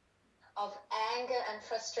avalanche of anger and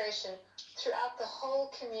frustration throughout the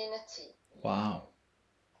whole community. Wow.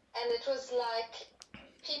 And it was like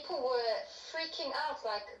people were freaking out,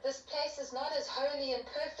 like, this place is not as holy and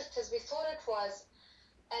perfect as we thought it was.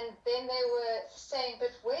 And then they were saying,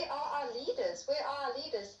 but where are our leaders? Where are our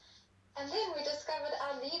leaders? And then we discovered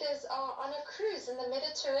our leaders are on a cruise in the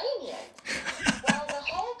Mediterranean. While the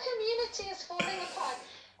whole community is falling apart.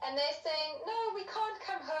 And they're saying, no, we can't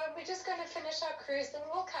come home. We're just going to finish our cruise and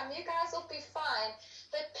we'll come. You guys will be fine.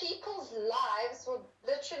 But people's lives were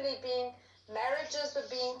literally marriages were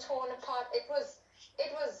being torn apart. It was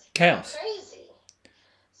chaos. Crazy.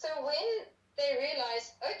 So when they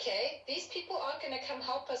realized, okay, these people aren't going to come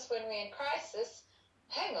help us when we're in crisis,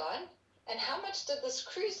 hang on, and how much did this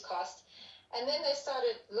cruise cost? And then they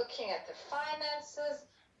started looking at the finances,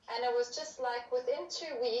 and it was just like within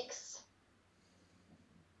 2 weeks,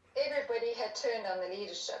 everybody had turned on the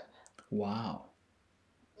leadership. Wow.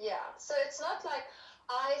 Yeah. So it's not like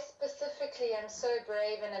I specifically am so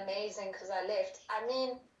brave and amazing because I left. I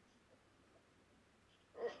mean,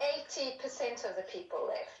 80% of the people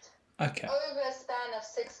left. Okay. Over a span of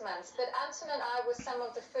 6 months. But Anton and I were some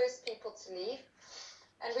of the first people to leave.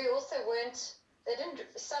 And we also weren't,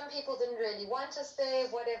 some people didn't really want us there,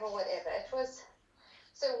 whatever. It was,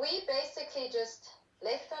 so we basically just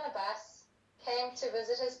left on a bus, came to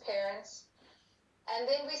visit his parents, and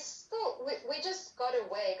then we just got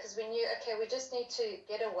away because we knew, okay, we just need to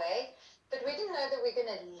get away, but we didn't know that we were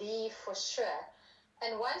going to leave for sure.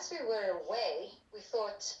 And once we were away, we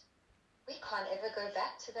thought, we can't ever go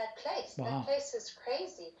back to that place. Wow. That place is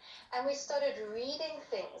crazy. And we started reading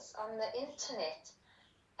things on the internet.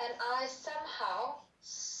 and I somehow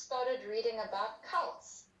started reading about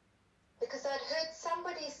cults because I'd heard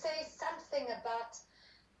somebody say something about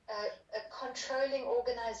a controlling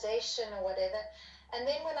organization or whatever. And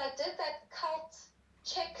then when I did that cult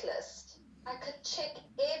checklist, I could check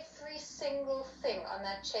every single thing on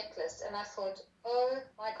that checklist. And I thought, oh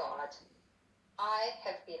my God, I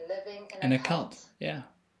have been living in a cult. Yeah.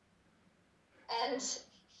 And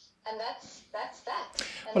that's that.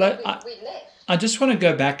 And Well, then we left. I just want to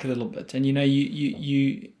go back a little bit. And,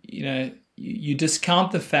 you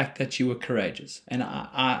discount the fact that you were courageous. And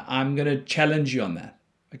I'm going to challenge you on that.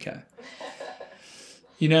 Okay.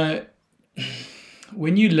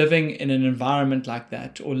 When you're living in an environment like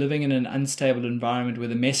that, or living in an unstable environment where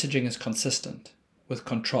the messaging is consistent with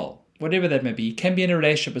control, whatever that may be, it can be in a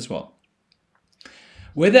relationship as well.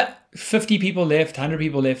 Whether 50 people left, 100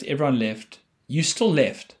 people left, everyone left, you still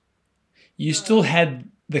left. You still had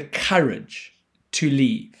the courage to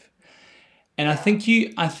leave. And I think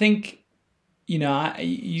you're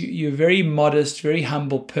a very modest, very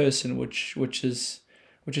humble person, which is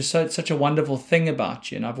such a wonderful thing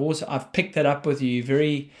about you. And I've picked that up with you,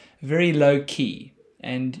 very, very low key.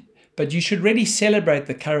 But you should really celebrate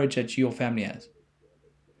the courage that your family has.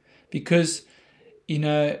 Because,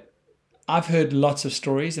 I've heard lots of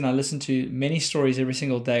stories, and I listen to many stories every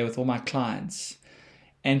single day with all my clients,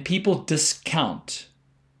 and people discount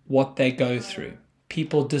what they go through.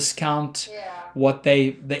 People discount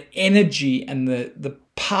the energy and the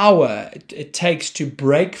power it takes to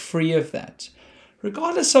break free of that.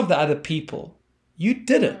 Regardless of the other people, you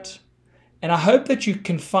did it. And I hope that you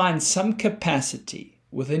can find some capacity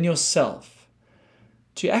within yourself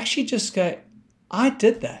to actually just go, I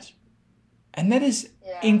did that. And that is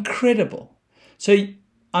incredible. So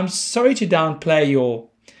I'm sorry to downplay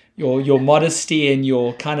your modesty and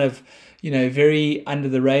your kind of, very under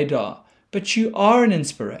the radar, but you are an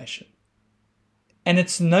inspiration. And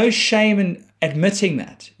it's no shame in admitting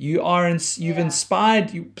that. You've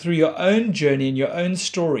inspired through your own journey and your own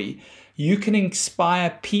story. You can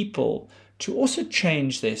inspire people to also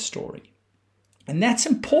change their story. And that's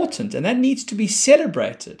important, and that needs to be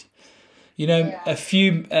celebrated. A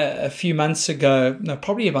few months ago, no,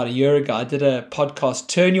 probably about a year ago, I did a podcast,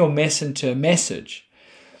 Turn Your Mess into a Message.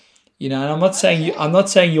 And I'm not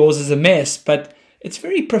saying yours is a mess, but it's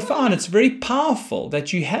very profound. It's very powerful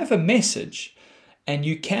that you have a message and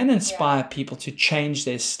you can inspire people to change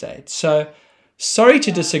their state. So sorry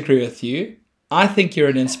to disagree with you. I think you're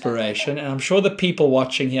an inspiration, and I'm sure the people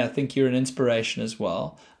watching here think you're an inspiration as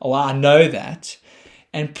well. Oh, I know that.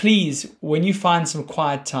 And please, when you find some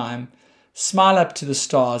quiet time, smile up to the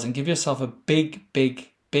stars and give yourself a big,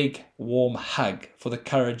 big, big warm hug for the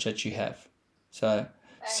courage that you have. So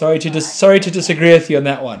sorry to disagree with you on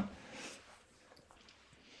that one.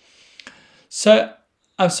 So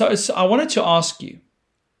I wanted to ask you,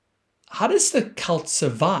 how does the cult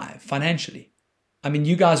survive financially? I mean,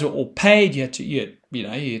 you guys were all paid. You had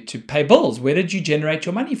to pay bills. Where did you generate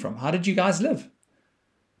your money from? How did you guys live?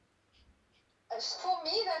 For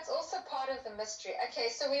me, that's also part of the mystery. Okay,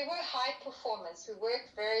 so we were high performance. We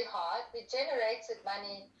worked very hard. We generated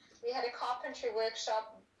money. We had a carpentry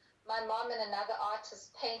workshop. My mom and another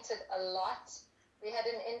artist painted a lot. We had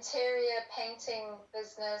an interior painting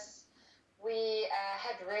business. We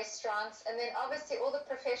had restaurants, and then obviously all the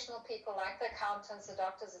professional people like the accountants, the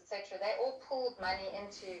doctors, etc., they all pooled money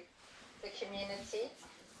into the community.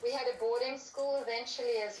 We had a boarding school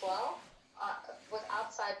eventually as well, with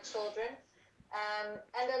outside children.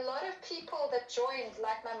 And a lot of people that joined,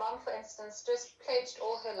 like my mom, for instance, just pledged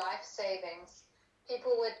all her life savings.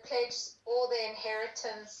 People would pledge all their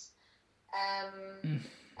inheritance.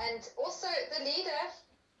 And also the leader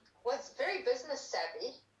was very business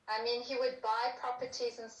savvy. I mean, he would buy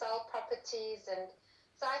properties and sell properties, and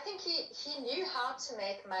so I think he knew how to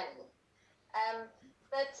make money.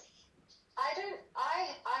 But I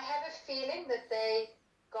have a feeling that they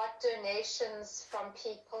got donations from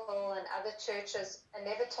people and other churches and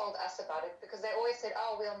never told us about it, because they always said,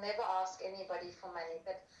 oh, we'll never ask anybody for money.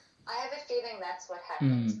 But I have a feeling that's what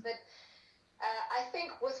happened. But I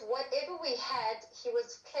think with whatever we had, he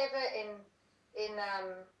was clever in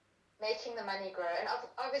making the money grow. And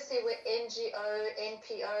obviously we're NGO,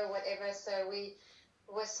 NPO, whatever, so we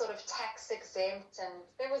were sort of tax exempt, and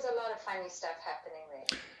there was a lot of funny stuff happening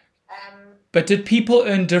there. But did people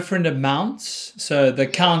earn different amounts? So the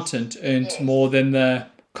accountant earned more than the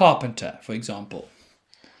carpenter, for example.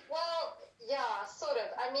 Well, yeah, sort of.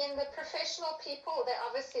 I mean, the professional people, they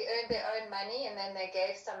obviously earned their own money, and then they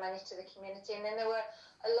gave some money to the community. And then there were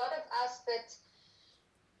a lot of us that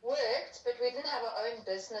worked, but we didn't have our own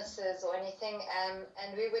businesses or anything, and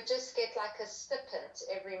we would just get like a stipend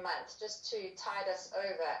every month just to tide us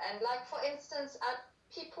over. And like, for instance,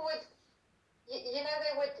 people would,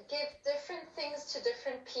 they would give different things to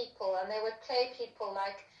different people, and they would play people.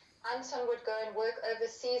 Like Anton would go and work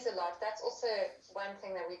overseas a lot. That's also one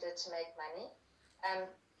thing that we did to make money.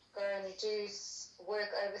 Go and do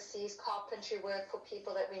work overseas, carpentry work for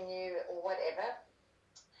people that we knew or whatever.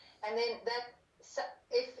 And then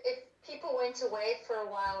if people went away for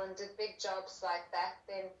a while and did big jobs like that,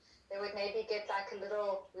 then they would maybe get like a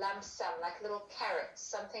little lump sum, like little carrots,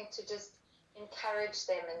 something to just encourage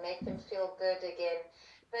them and make them feel good again.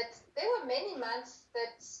 But there were many months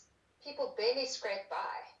that people barely scraped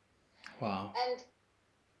by. Wow. And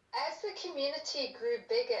as the community grew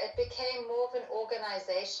bigger, it became more of an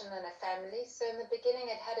organization than a family. So in the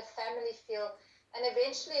beginning, it had a family feel, and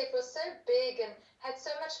eventually it was so big and had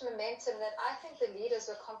so much momentum that I think the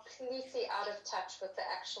leaders were completely out of touch with the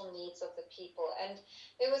actual needs of the people. And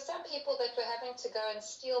there were some people that were having to go and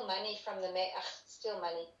steal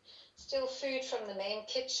food from the main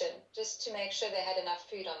kitchen just to make sure they had enough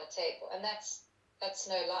food on the table. And that's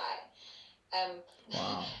no lie.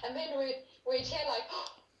 Wow. And then we'd hear like,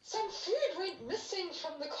 some food went missing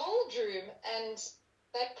from the cold room, and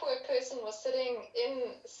that poor person was sitting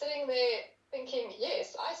there thinking,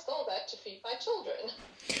 yes, I stole that to feed my children.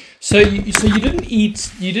 So you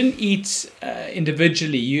didn't eat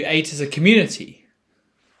individually. You ate as a community.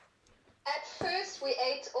 At first, we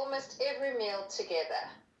ate almost every meal together,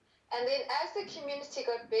 and then as the community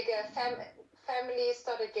got bigger, families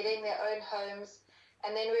started getting their own homes,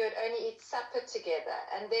 and then we would only eat supper together,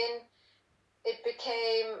 and then it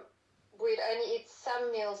became we'd only eat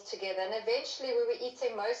some meals together, and eventually we were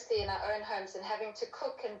eating mostly in our own homes and having to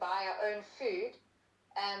cook and buy our own food.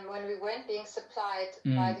 When we weren't being supplied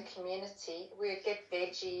by the community, we would get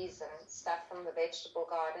veggies and stuff from the vegetable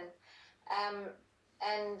garden.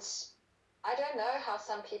 And I don't know how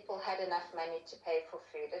some people had enough money to pay for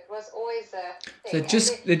food. It was always a thing. You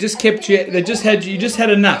just had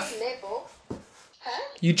enough. Huh?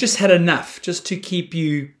 You just had enough just to keep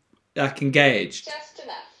you like engaged. Just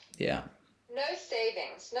enough. Yeah. No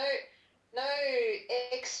savings, no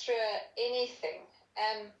extra anything.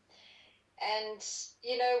 And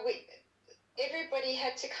everybody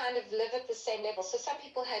had to kind of live at the same level. So some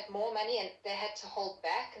people had more money and they had to hold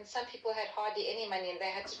back, and some people had hardly any money and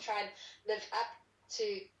they had to try and live up to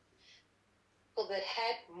people that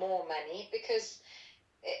had more money, because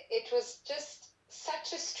it was just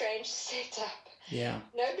such a strange setup. Yeah.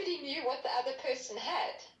 Nobody knew what the other person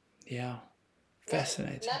had. Yeah.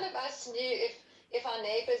 Fascinating. None of us knew if our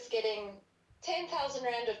neighbor's getting 10,000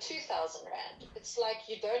 Rand or 2,000 Rand. It's like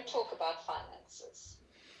you don't talk about finances.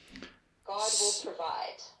 God will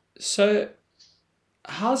provide. So,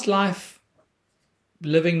 how's life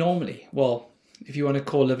living normally? Well, if you want to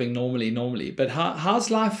call living normally, but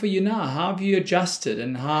how's life for you now? How have you adjusted,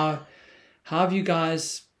 and how have you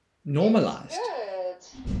guys normalized? Good.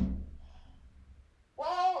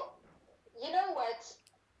 Well, you know what?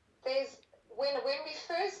 When we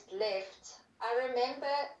first left, I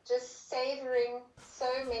remember just savoring so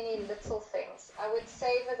many little things. I would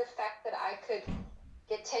savor the fact that I could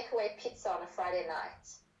get takeaway pizza on a Friday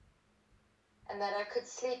night, and that I could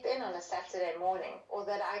sleep in on a Saturday morning, or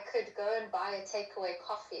that I could go and buy a takeaway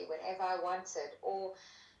coffee whenever I wanted, or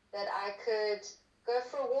that I could go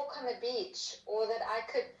for a walk on the beach, or that I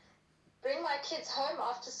could bring my kids home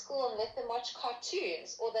after school and let them watch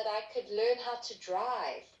cartoons, or that I could learn how to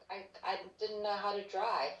drive. I didn't know how to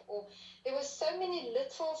drive. Or there were so many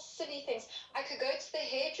little silly things. I could go to the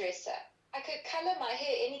hairdresser. I could color my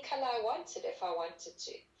hair any color I wanted if I wanted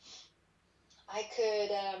to. I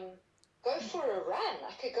could go for a run.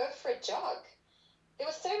 I could go for a jog. There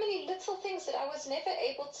were so many little things that I was never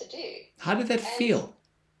able to do. How did that feel?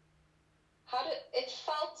 It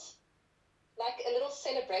felt like a little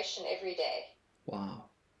celebration every day. Wow.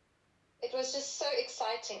 It was just so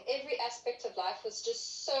exciting. Every aspect of life was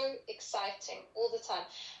just so exciting all the time.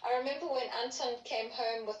 I remember when Anton came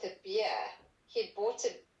home with a beer. He had bought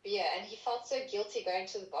a beer and he felt so guilty going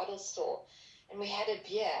to the bottle store, and we had a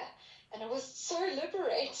beer, and it was so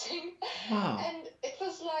liberating. Wow. And it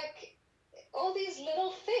was like all these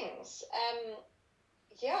little things.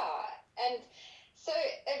 And so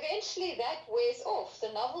eventually that wears off.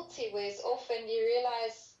 The novelty wears off, and you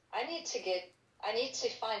realize I need to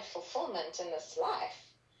find fulfillment in this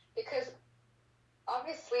life, because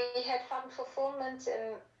obviously we had found fulfillment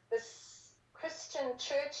in this Christian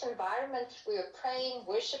church environment. We were praying,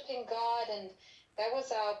 worshiping God, and that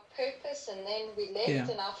was our purpose. And then we left,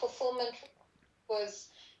 and our fulfillment was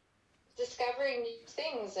discovering new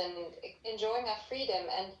things and enjoying our freedom.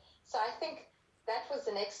 And so I think that was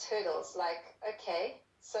the next hurdles. Like, okay,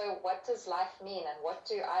 so what does life mean, and what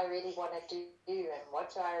do I really want to do, and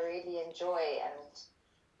what do I really enjoy? And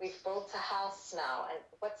we've built a house now, and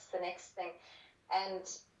what's the next thing? And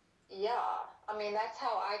yeah, I mean, that's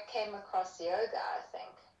how I came across yoga, I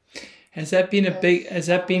think. Has that been has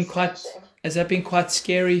that been Searching. quite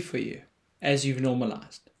scary for you as you've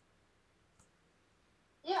normalized?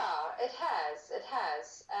 Yeah, it has. It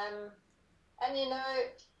has. And you know,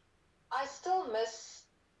 I still miss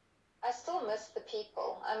the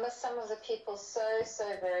people. I miss some of the people so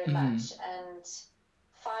very much. And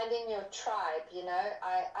finding your tribe, you know,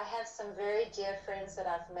 I have some very dear friends that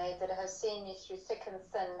I've made that have seen me through thick and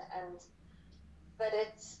thin, but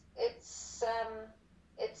it's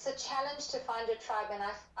a challenge to find a tribe. And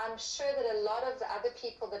I'm sure that a lot of the other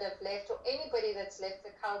people that have left, or anybody that's left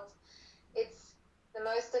the cult, it's the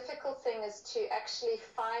most difficult thing is to actually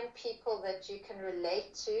find people that you can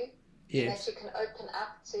relate to, Yes. that you can open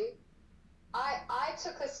up to. I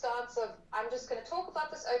took a stance of, I'm just going to talk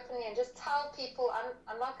about this openly and just tell people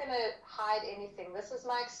I'm not going to hide anything. This is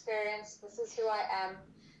my experience. This is who I am.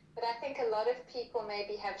 But I think a lot of people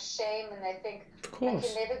maybe have shame, and they think I can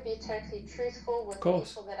never be totally truthful with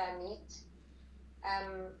people that I meet.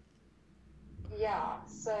 Yeah,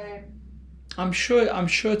 so I'm sure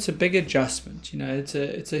it's a big adjustment. You know, it's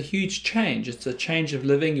a huge change. It's a change of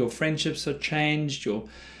living. Your friendships have changed. Your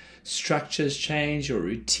structures change. Your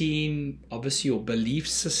routine. Obviously, your belief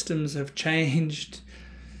systems have changed.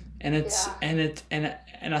 And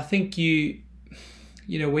and I think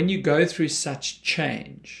you know, when you go through such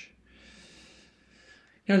change,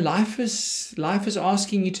 you know, life is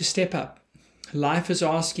asking you to step up. Life is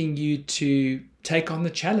asking you to take on the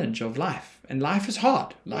challenge of life. And life is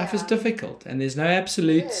hard. Life is difficult, and there's no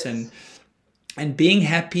absolutes. And being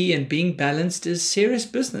happy and being balanced is serious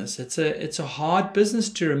business. It's a hard business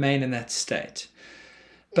to remain in that state.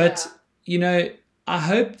 But you know, I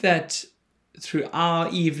hope that through our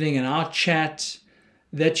evening and our chat,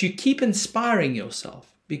 that you keep inspiring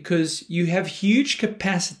yourself, because you have huge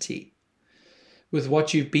capacity with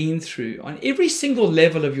what you've been through. On every single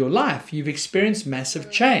level of your life, you've experienced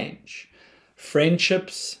massive change.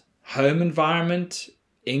 Friendships, home environment,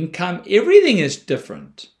 income, everything is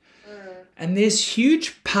different. And there's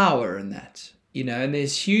huge power in that, you know, and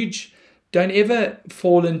don't ever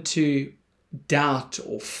fall into doubt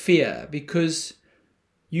or fear, because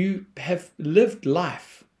you have lived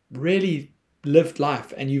life, really lived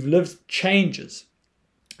life, and you've lived changes.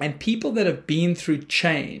 And people that have been through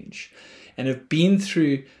change and have been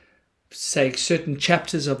through, say, certain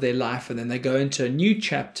chapters of their life, and then they go into a new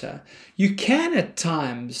chapter, you can at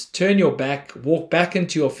times turn your back, walk back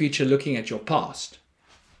into your future looking at your past,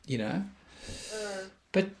 you know.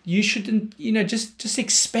 But you shouldn't, you know, just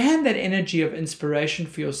expand that energy of inspiration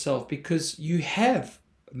for yourself, because you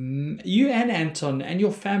and Anton and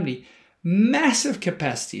your family, massive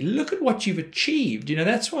capacity. Look at what you've achieved. You know,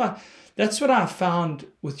 that's what I found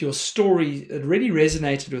with your story. It really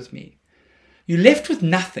resonated with me. You left with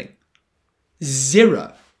nothing.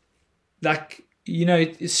 Zero. Like, you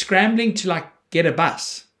know, scrambling to like get a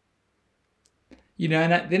bus. You know,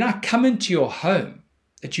 and then I come into your home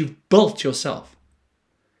that you've built yourself.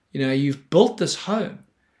 You know, you've built this home.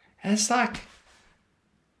 And it's like,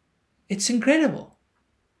 it's incredible.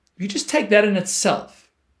 You just take that in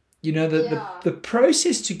itself. You know, the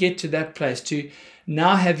process to get to that place, to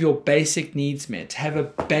now have your basic needs met, have a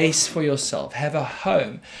base for yourself, have a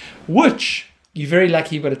home, which you're very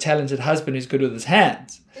lucky you've got a talented husband who's good with his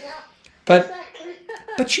hands. Yeah, but exactly.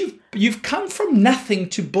 But you've come from nothing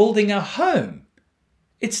to building a home.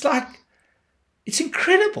 It's like, it's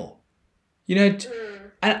incredible. You know,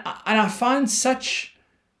 and I find such,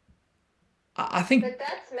 I think... But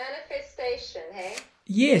that's manifestation, hey?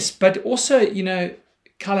 Yes, but also, you know,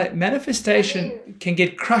 Carla, manifestation can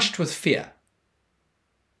get crushed with fear.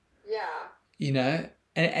 Yeah. You know,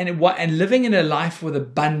 and living in a life with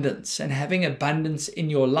abundance and having abundance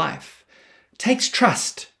in your life takes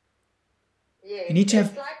trust. Yes. You need to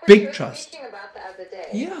have like big trust. Speaking about the other day.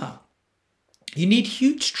 Yeah. You need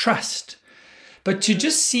huge trust. But to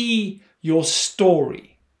just see your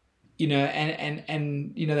story, you know,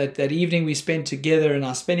 and you know, that evening we spent together, and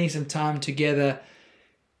are spending some time together,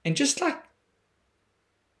 and just like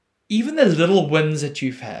even the little wins that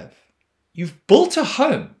you've built a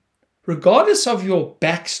home. Regardless of your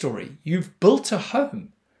backstory, you've built a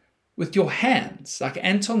home with your hands. Like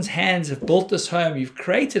Anton's hands have built this home. You've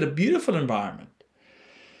created a beautiful environment.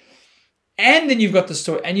 And then you've got the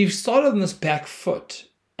story, and you've started on this back foot.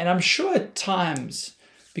 And I'm sure at times,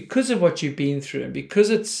 because of what you've been through, and because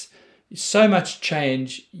it's, so much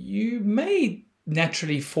change, you may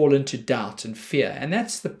naturally fall into doubt and fear. And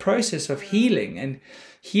that's the process of healing. And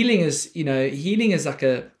healing is, healing is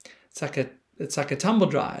it's like a tumble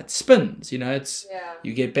dryer. It spins, you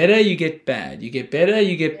get better, you get bad, you get better,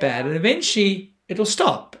 you get bad, and eventually it'll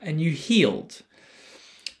stop and you healed.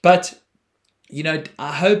 But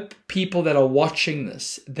I hope people that are watching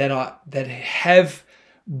this, that have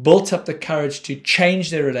built up the courage to change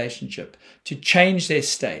their relationship, to change their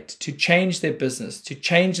state, to change their business, to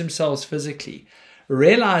change themselves physically,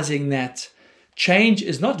 realizing that change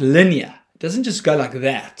is not linear. It doesn't just go like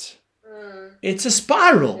that. It's a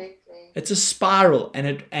spiral. Absolutely. It's a spiral.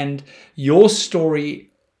 And your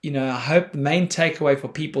story, I hope the main takeaway for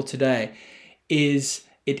people today is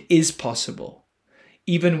it is possible.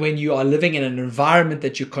 Even when you are living in an environment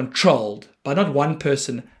that you're controlled by not one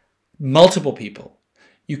person, multiple people,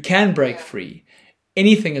 you can break free.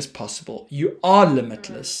 Anything is possible. You are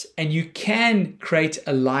limitless, and you can create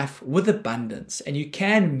a life with abundance, and you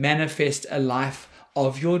can manifest a life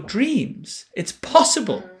of your dreams. It's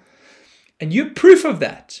possible. And you're proof of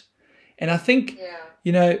that. And I think,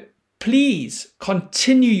 please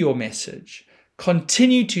continue your message.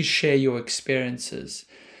 Continue to share your experiences,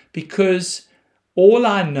 because all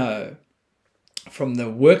I know from the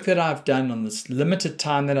work that I've done on this limited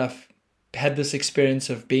time that I've had this experience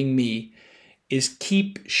of being me is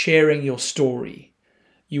keep sharing your story.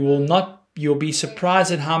 You'll be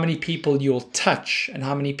surprised at how many people you'll touch and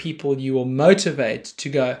how many people you will motivate to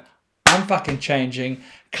go, I'm fucking changing.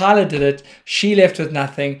 Kyla did it. She left with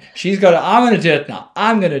nothing. She's got it. I'm going to do it now.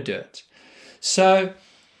 I'm going to do it. So,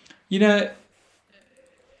 and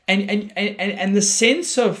the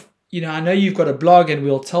sense of, I know you've got a blog, and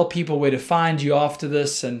we'll tell people where to find you after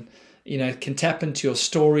this, and, can tap into your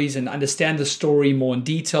stories and understand the story more in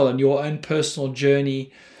detail and your own personal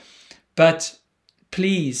journey. But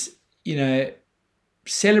please,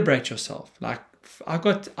 celebrate yourself. Like, I've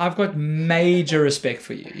got major respect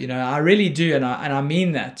for you. I really do. And I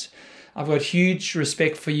mean that. I've got huge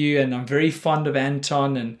respect for you, and I'm very fond of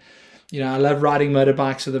Anton, and, I love riding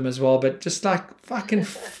motorbikes with him as well. But just like fucking,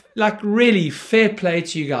 really fair play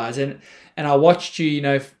to you guys. And I watched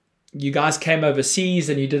you, you guys came overseas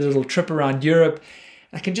and you did a little trip around Europe.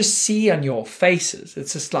 I can just see on your faces.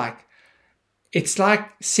 It's just it's like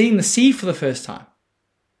seeing the sea for the first time.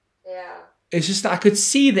 Yeah. It's just, I could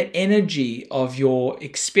see the energy of your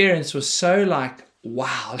experience was so like,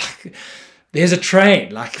 wow, like there's a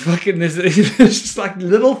train, like fucking, there's just like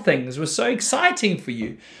little things were so exciting for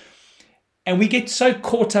you. And we get so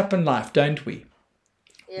caught up in life, don't we?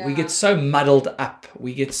 Yeah. We get so muddled up.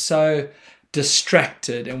 We get so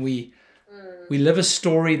distracted, and we live a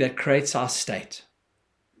story that creates our state.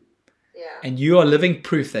 Yeah. And you are living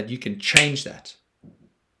proof that you can change that.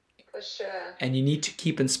 For sure. And you need to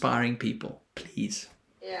keep inspiring people, please.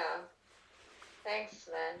 Yeah. Thanks,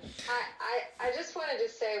 man. I just wanted to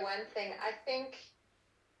say one thing. I think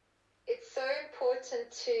it's so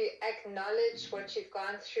important to acknowledge what you've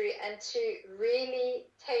gone through and to really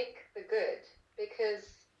take the good, because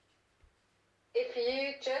if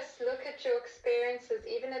you just look at your experiences,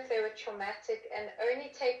 even if they were traumatic, and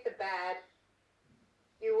only take the bad,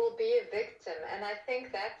 you will be a victim. And I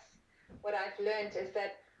think that's what I've learned, is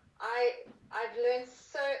that I've learned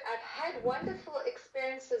I've had wonderful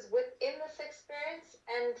experiences within this experience,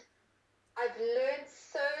 and I've learned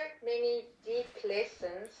so many deep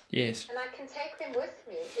lessons. Yes. And I can take them with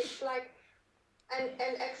me. It's like, and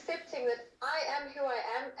accepting that I am who I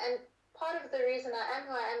am, and part of the reason I am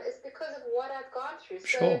who I am is because of what I've gone through.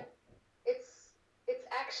 Sure. So it's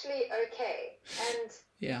actually okay. And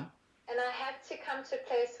yeah. And I had to come to a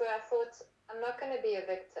place where I thought, I'm not going to be a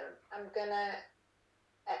victim. I'm going to,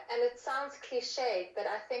 and it sounds cliched, but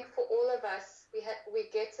I think for all of us, we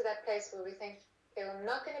get to that place where we think, okay, I'm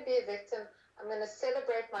not going to be a victim. I'm going to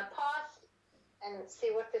celebrate my past and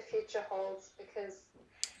see what the future holds, because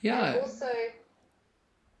yeah. And also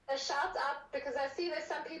a shout out, because I see there's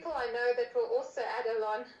some people I know that will also add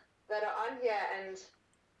on that are on here, and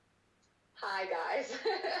hi guys.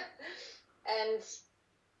 And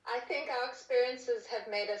I think our experiences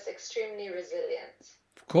have made us extremely resilient.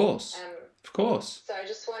 Of course. Of course. So I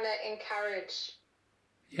just want to encourage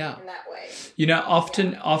in that way.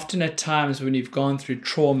 Often at times when you've gone through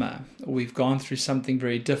trauma, or we've gone through something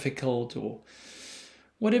very difficult, or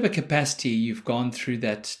whatever capacity you've gone through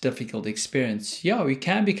that difficult experience, we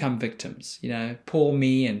can become victims. Poor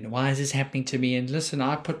me, and why is this happening to me? And listen,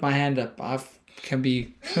 I put my hand up. I can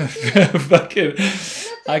be fucking,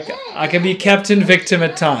 I can be captain victim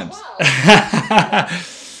at times.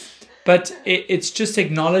 But it's just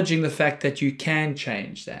acknowledging the fact that you can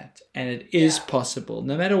change that, and it is possible,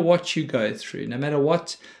 no matter what you go through, no matter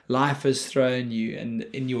what life has thrown you, and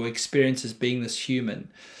in your experience as being this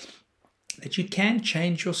human, that you can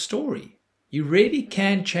change your story. You really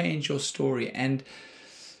can change your story. And,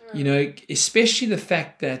 especially the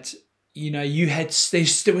fact that,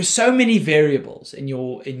 there were so many variables in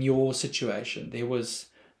your situation. There was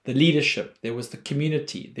the leadership, there was the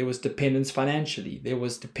community, there was dependence financially, there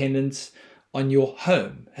was dependence on your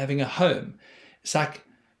home, having a home. It's like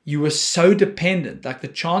you were so dependent, like the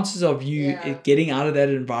chances of you getting out of that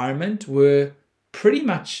environment were pretty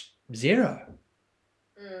much zero.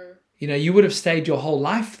 You would have stayed your whole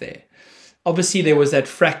life there. Obviously, there was that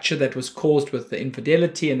fracture that was caused with the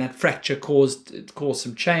infidelity, and that fracture caused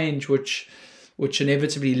some change, which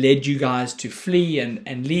inevitably led you guys to flee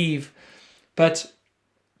and leave. But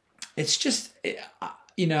it's just,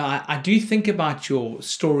 I do think about your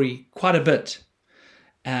story quite a bit,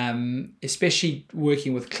 especially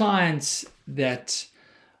working with clients that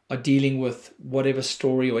are dealing with whatever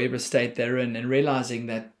story or whatever state they're in, and realizing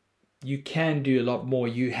that you can do a lot more.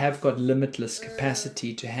 You have got limitless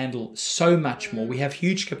capacity to handle so much more. We have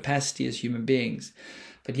huge capacity as human beings,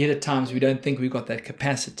 but yet at times we don't think we've got that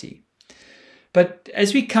capacity. But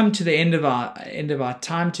as we come to the end of our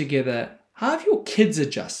time together, how have your kids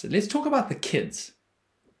adjusted? Let's talk about the kids.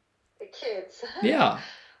 The kids? Yeah.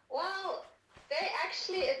 Well, they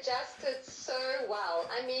actually adjusted so well.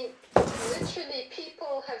 I mean, literally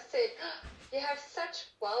people have said, oh, you have such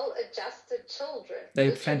well-adjusted children.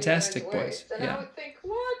 They're fantastic boys. And I would think,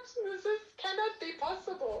 what? This cannot be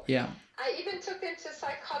possible. Yeah. I even took them to a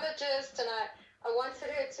psychologist, and I wanted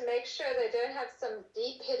her to make sure they don't have some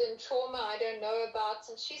deep hidden trauma I don't know about.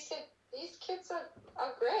 And she said, these kids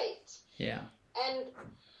are great. Yeah. And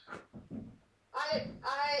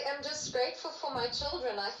I am just grateful for my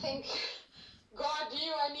children. I think God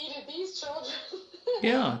knew I needed these children.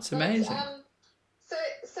 Yeah, it's amazing.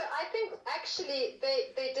 So I think actually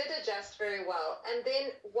they did adjust very well. And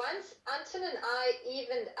then once Anton and I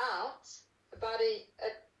evened out, about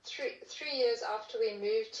three years after we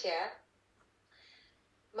moved here,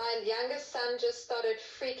 my youngest son just started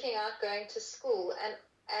freaking out going to school,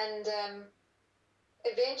 and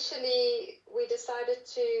eventually we decided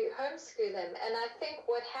to homeschool him. And I think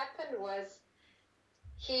what happened was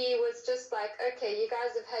he was just like, okay, you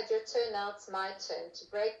guys have had your turn, now it's my turn to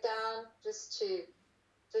break down,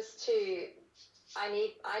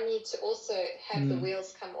 I need to also have the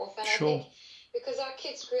wheels come off. And sure. I think because our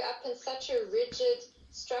kids grew up in such a rigid,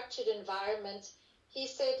 structured environment, he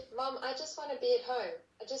said, Mom, I just want to be at home.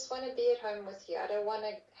 I just want to be at home with you. I don't want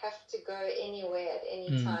to have to go anywhere at any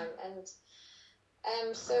time.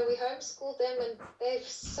 And so we homeschooled them, and they're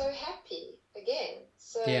so happy again.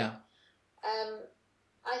 So yeah.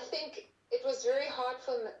 I think it was very hard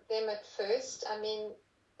for them at first. I mean,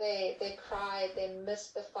 they cried, they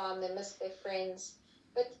missed the farm, they missed their friends.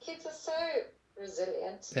 But kids are so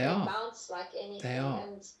resilient. They bounce like anything. They are.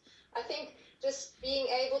 And I think just being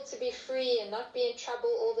able to be free and not be in trouble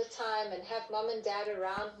all the time and have mom and dad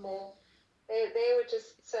around more, they were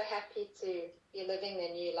just so happy to be living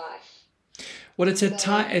their new life. Well, it's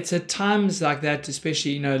at times like that,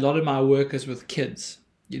 especially, a lot of my work is with kids.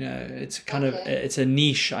 It's kind of, it's a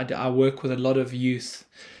niche. I work with a lot of youth,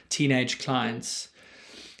 teenage clients.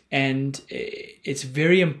 And it's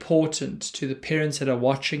very important to the parents that are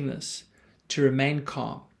watching this to remain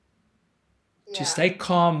calm. Yeah. To stay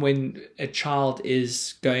calm when a child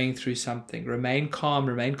is going through something. Remain calm,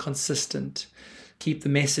 remain consistent, keep the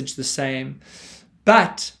message the same.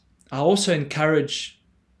 But I also encourage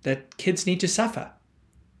that kids need to suffer.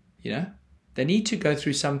 They need to go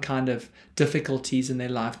through some kind of difficulties in their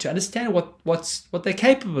life to understand what they're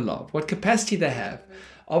capable of, what capacity they have. Mm-hmm.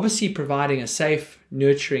 Obviously, providing a safe,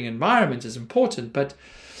 nurturing environment is important, but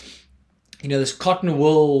this cotton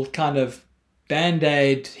wool kind of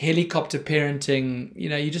band-aid, helicopter parenting,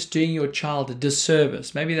 you're just doing your child a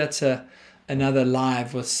disservice. Maybe that's another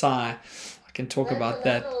live with Sai. I can talk about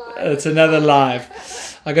that. It's another live.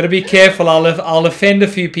 I got to be careful. I'll offend a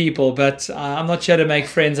few people, but I'm not here to make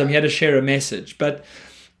friends. I'm here to share a message. But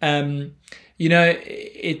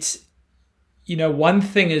it's one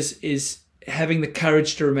thing is having the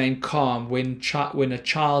courage to remain calm when a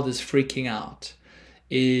child is freaking out.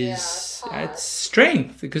 It's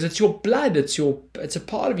strength, because it's your blood. It's a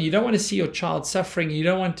part of you. You don't want to see your child suffering. You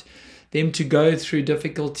don't want them to go through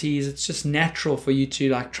difficulties. It's just natural for you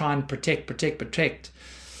to try and protect.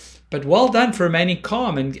 But well done for remaining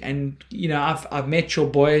calm. And I've met your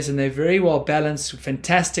boys, and they're very well balanced,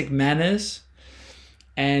 fantastic manners,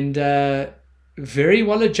 and very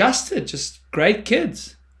well adjusted. Just great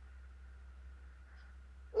kids.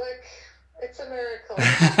 It's a miracle.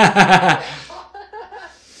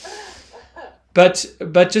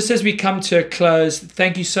 But just as we come to a close,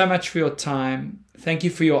 thank you so much for your time. Thank you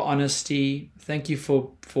for your honesty. Thank you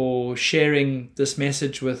for sharing this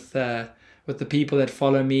message with the people that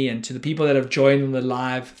follow me, and to the people that have joined on the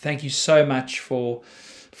live. Thank you so much for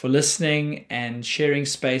listening and sharing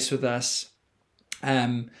space with us.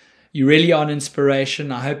 You really are an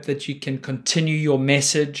inspiration. I hope that you can continue your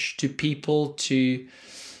message to people,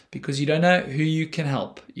 because you don't know who you can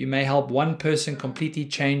help. You may help one person completely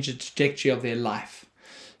change the trajectory of their life.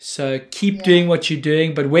 So keep doing what you're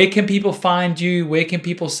doing. But where can people find you? Where can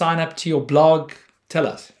people sign up to your blog? Tell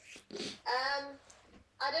us.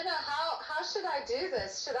 I don't know, how should I do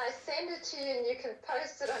this? Should I send it to you and you can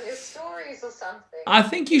post it on your stories or something? I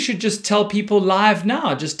think you should just tell people live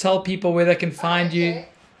now. Just tell people where they can find you.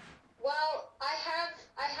 Well, I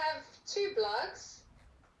have 2 blogs.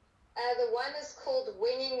 The one is called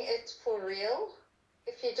Winging It for Real.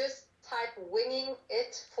 If you just type Winging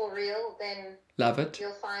It for Real, then love it.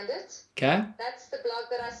 You'll find it. Okay. That's the blog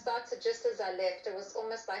that I started just as I left. It was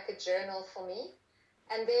almost like a journal for me.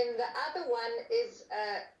 And then the other one is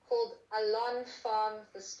called Alon Farm,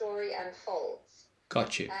 The Story Unfolds.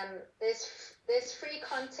 Got you. There's free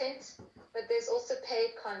content, but there's also paid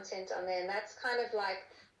content on there. And that's kind of like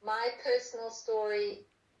my personal story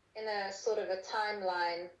in a sort of a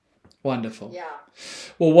timeline. Wonderful. Yeah.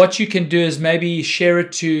 Well, what you can do is maybe share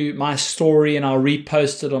it to my story and I'll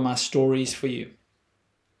repost it on my stories for you.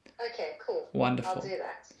 Okay, cool. Wonderful. I'll do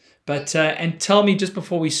that. But, and tell me just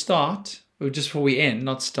before we start, or just before we end,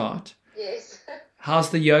 not start. Yes. How's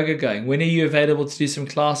the yoga going? When are you available to do some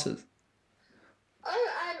classes? Oh,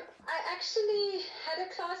 I actually had a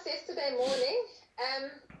class yesterday morning,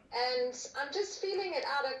 and I'm just feeling it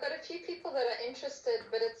out. I've got a few people that are interested,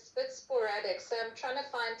 but it's a bit sporadic, so I'm trying to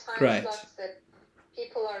find time slots that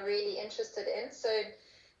people are really interested in. So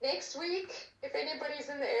next week, if anybody's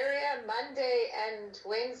in the area, Monday and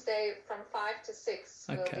Wednesday from 5 to 6,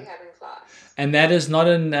 we'll be having class. And that is not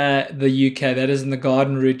in the UK. That is in the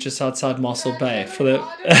Garden Route just outside Mossel Bay.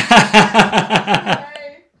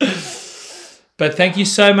 But thank you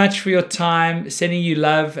so much for your time. Sending you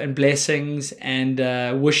love and blessings, and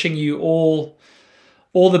wishing you all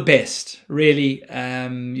the best. Really,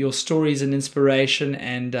 your story is an inspiration,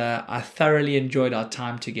 and I thoroughly enjoyed our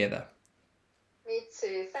time together. Me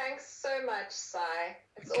too. Thanks so much, Sai.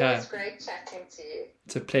 It's always great chatting to you.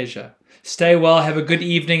 It's a pleasure. Stay well. Have a good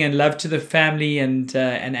evening, and love to the family and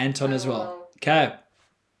Anton as well. Okay.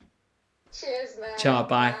 Cheers, man. Ciao.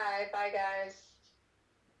 Bye. Bye, guys.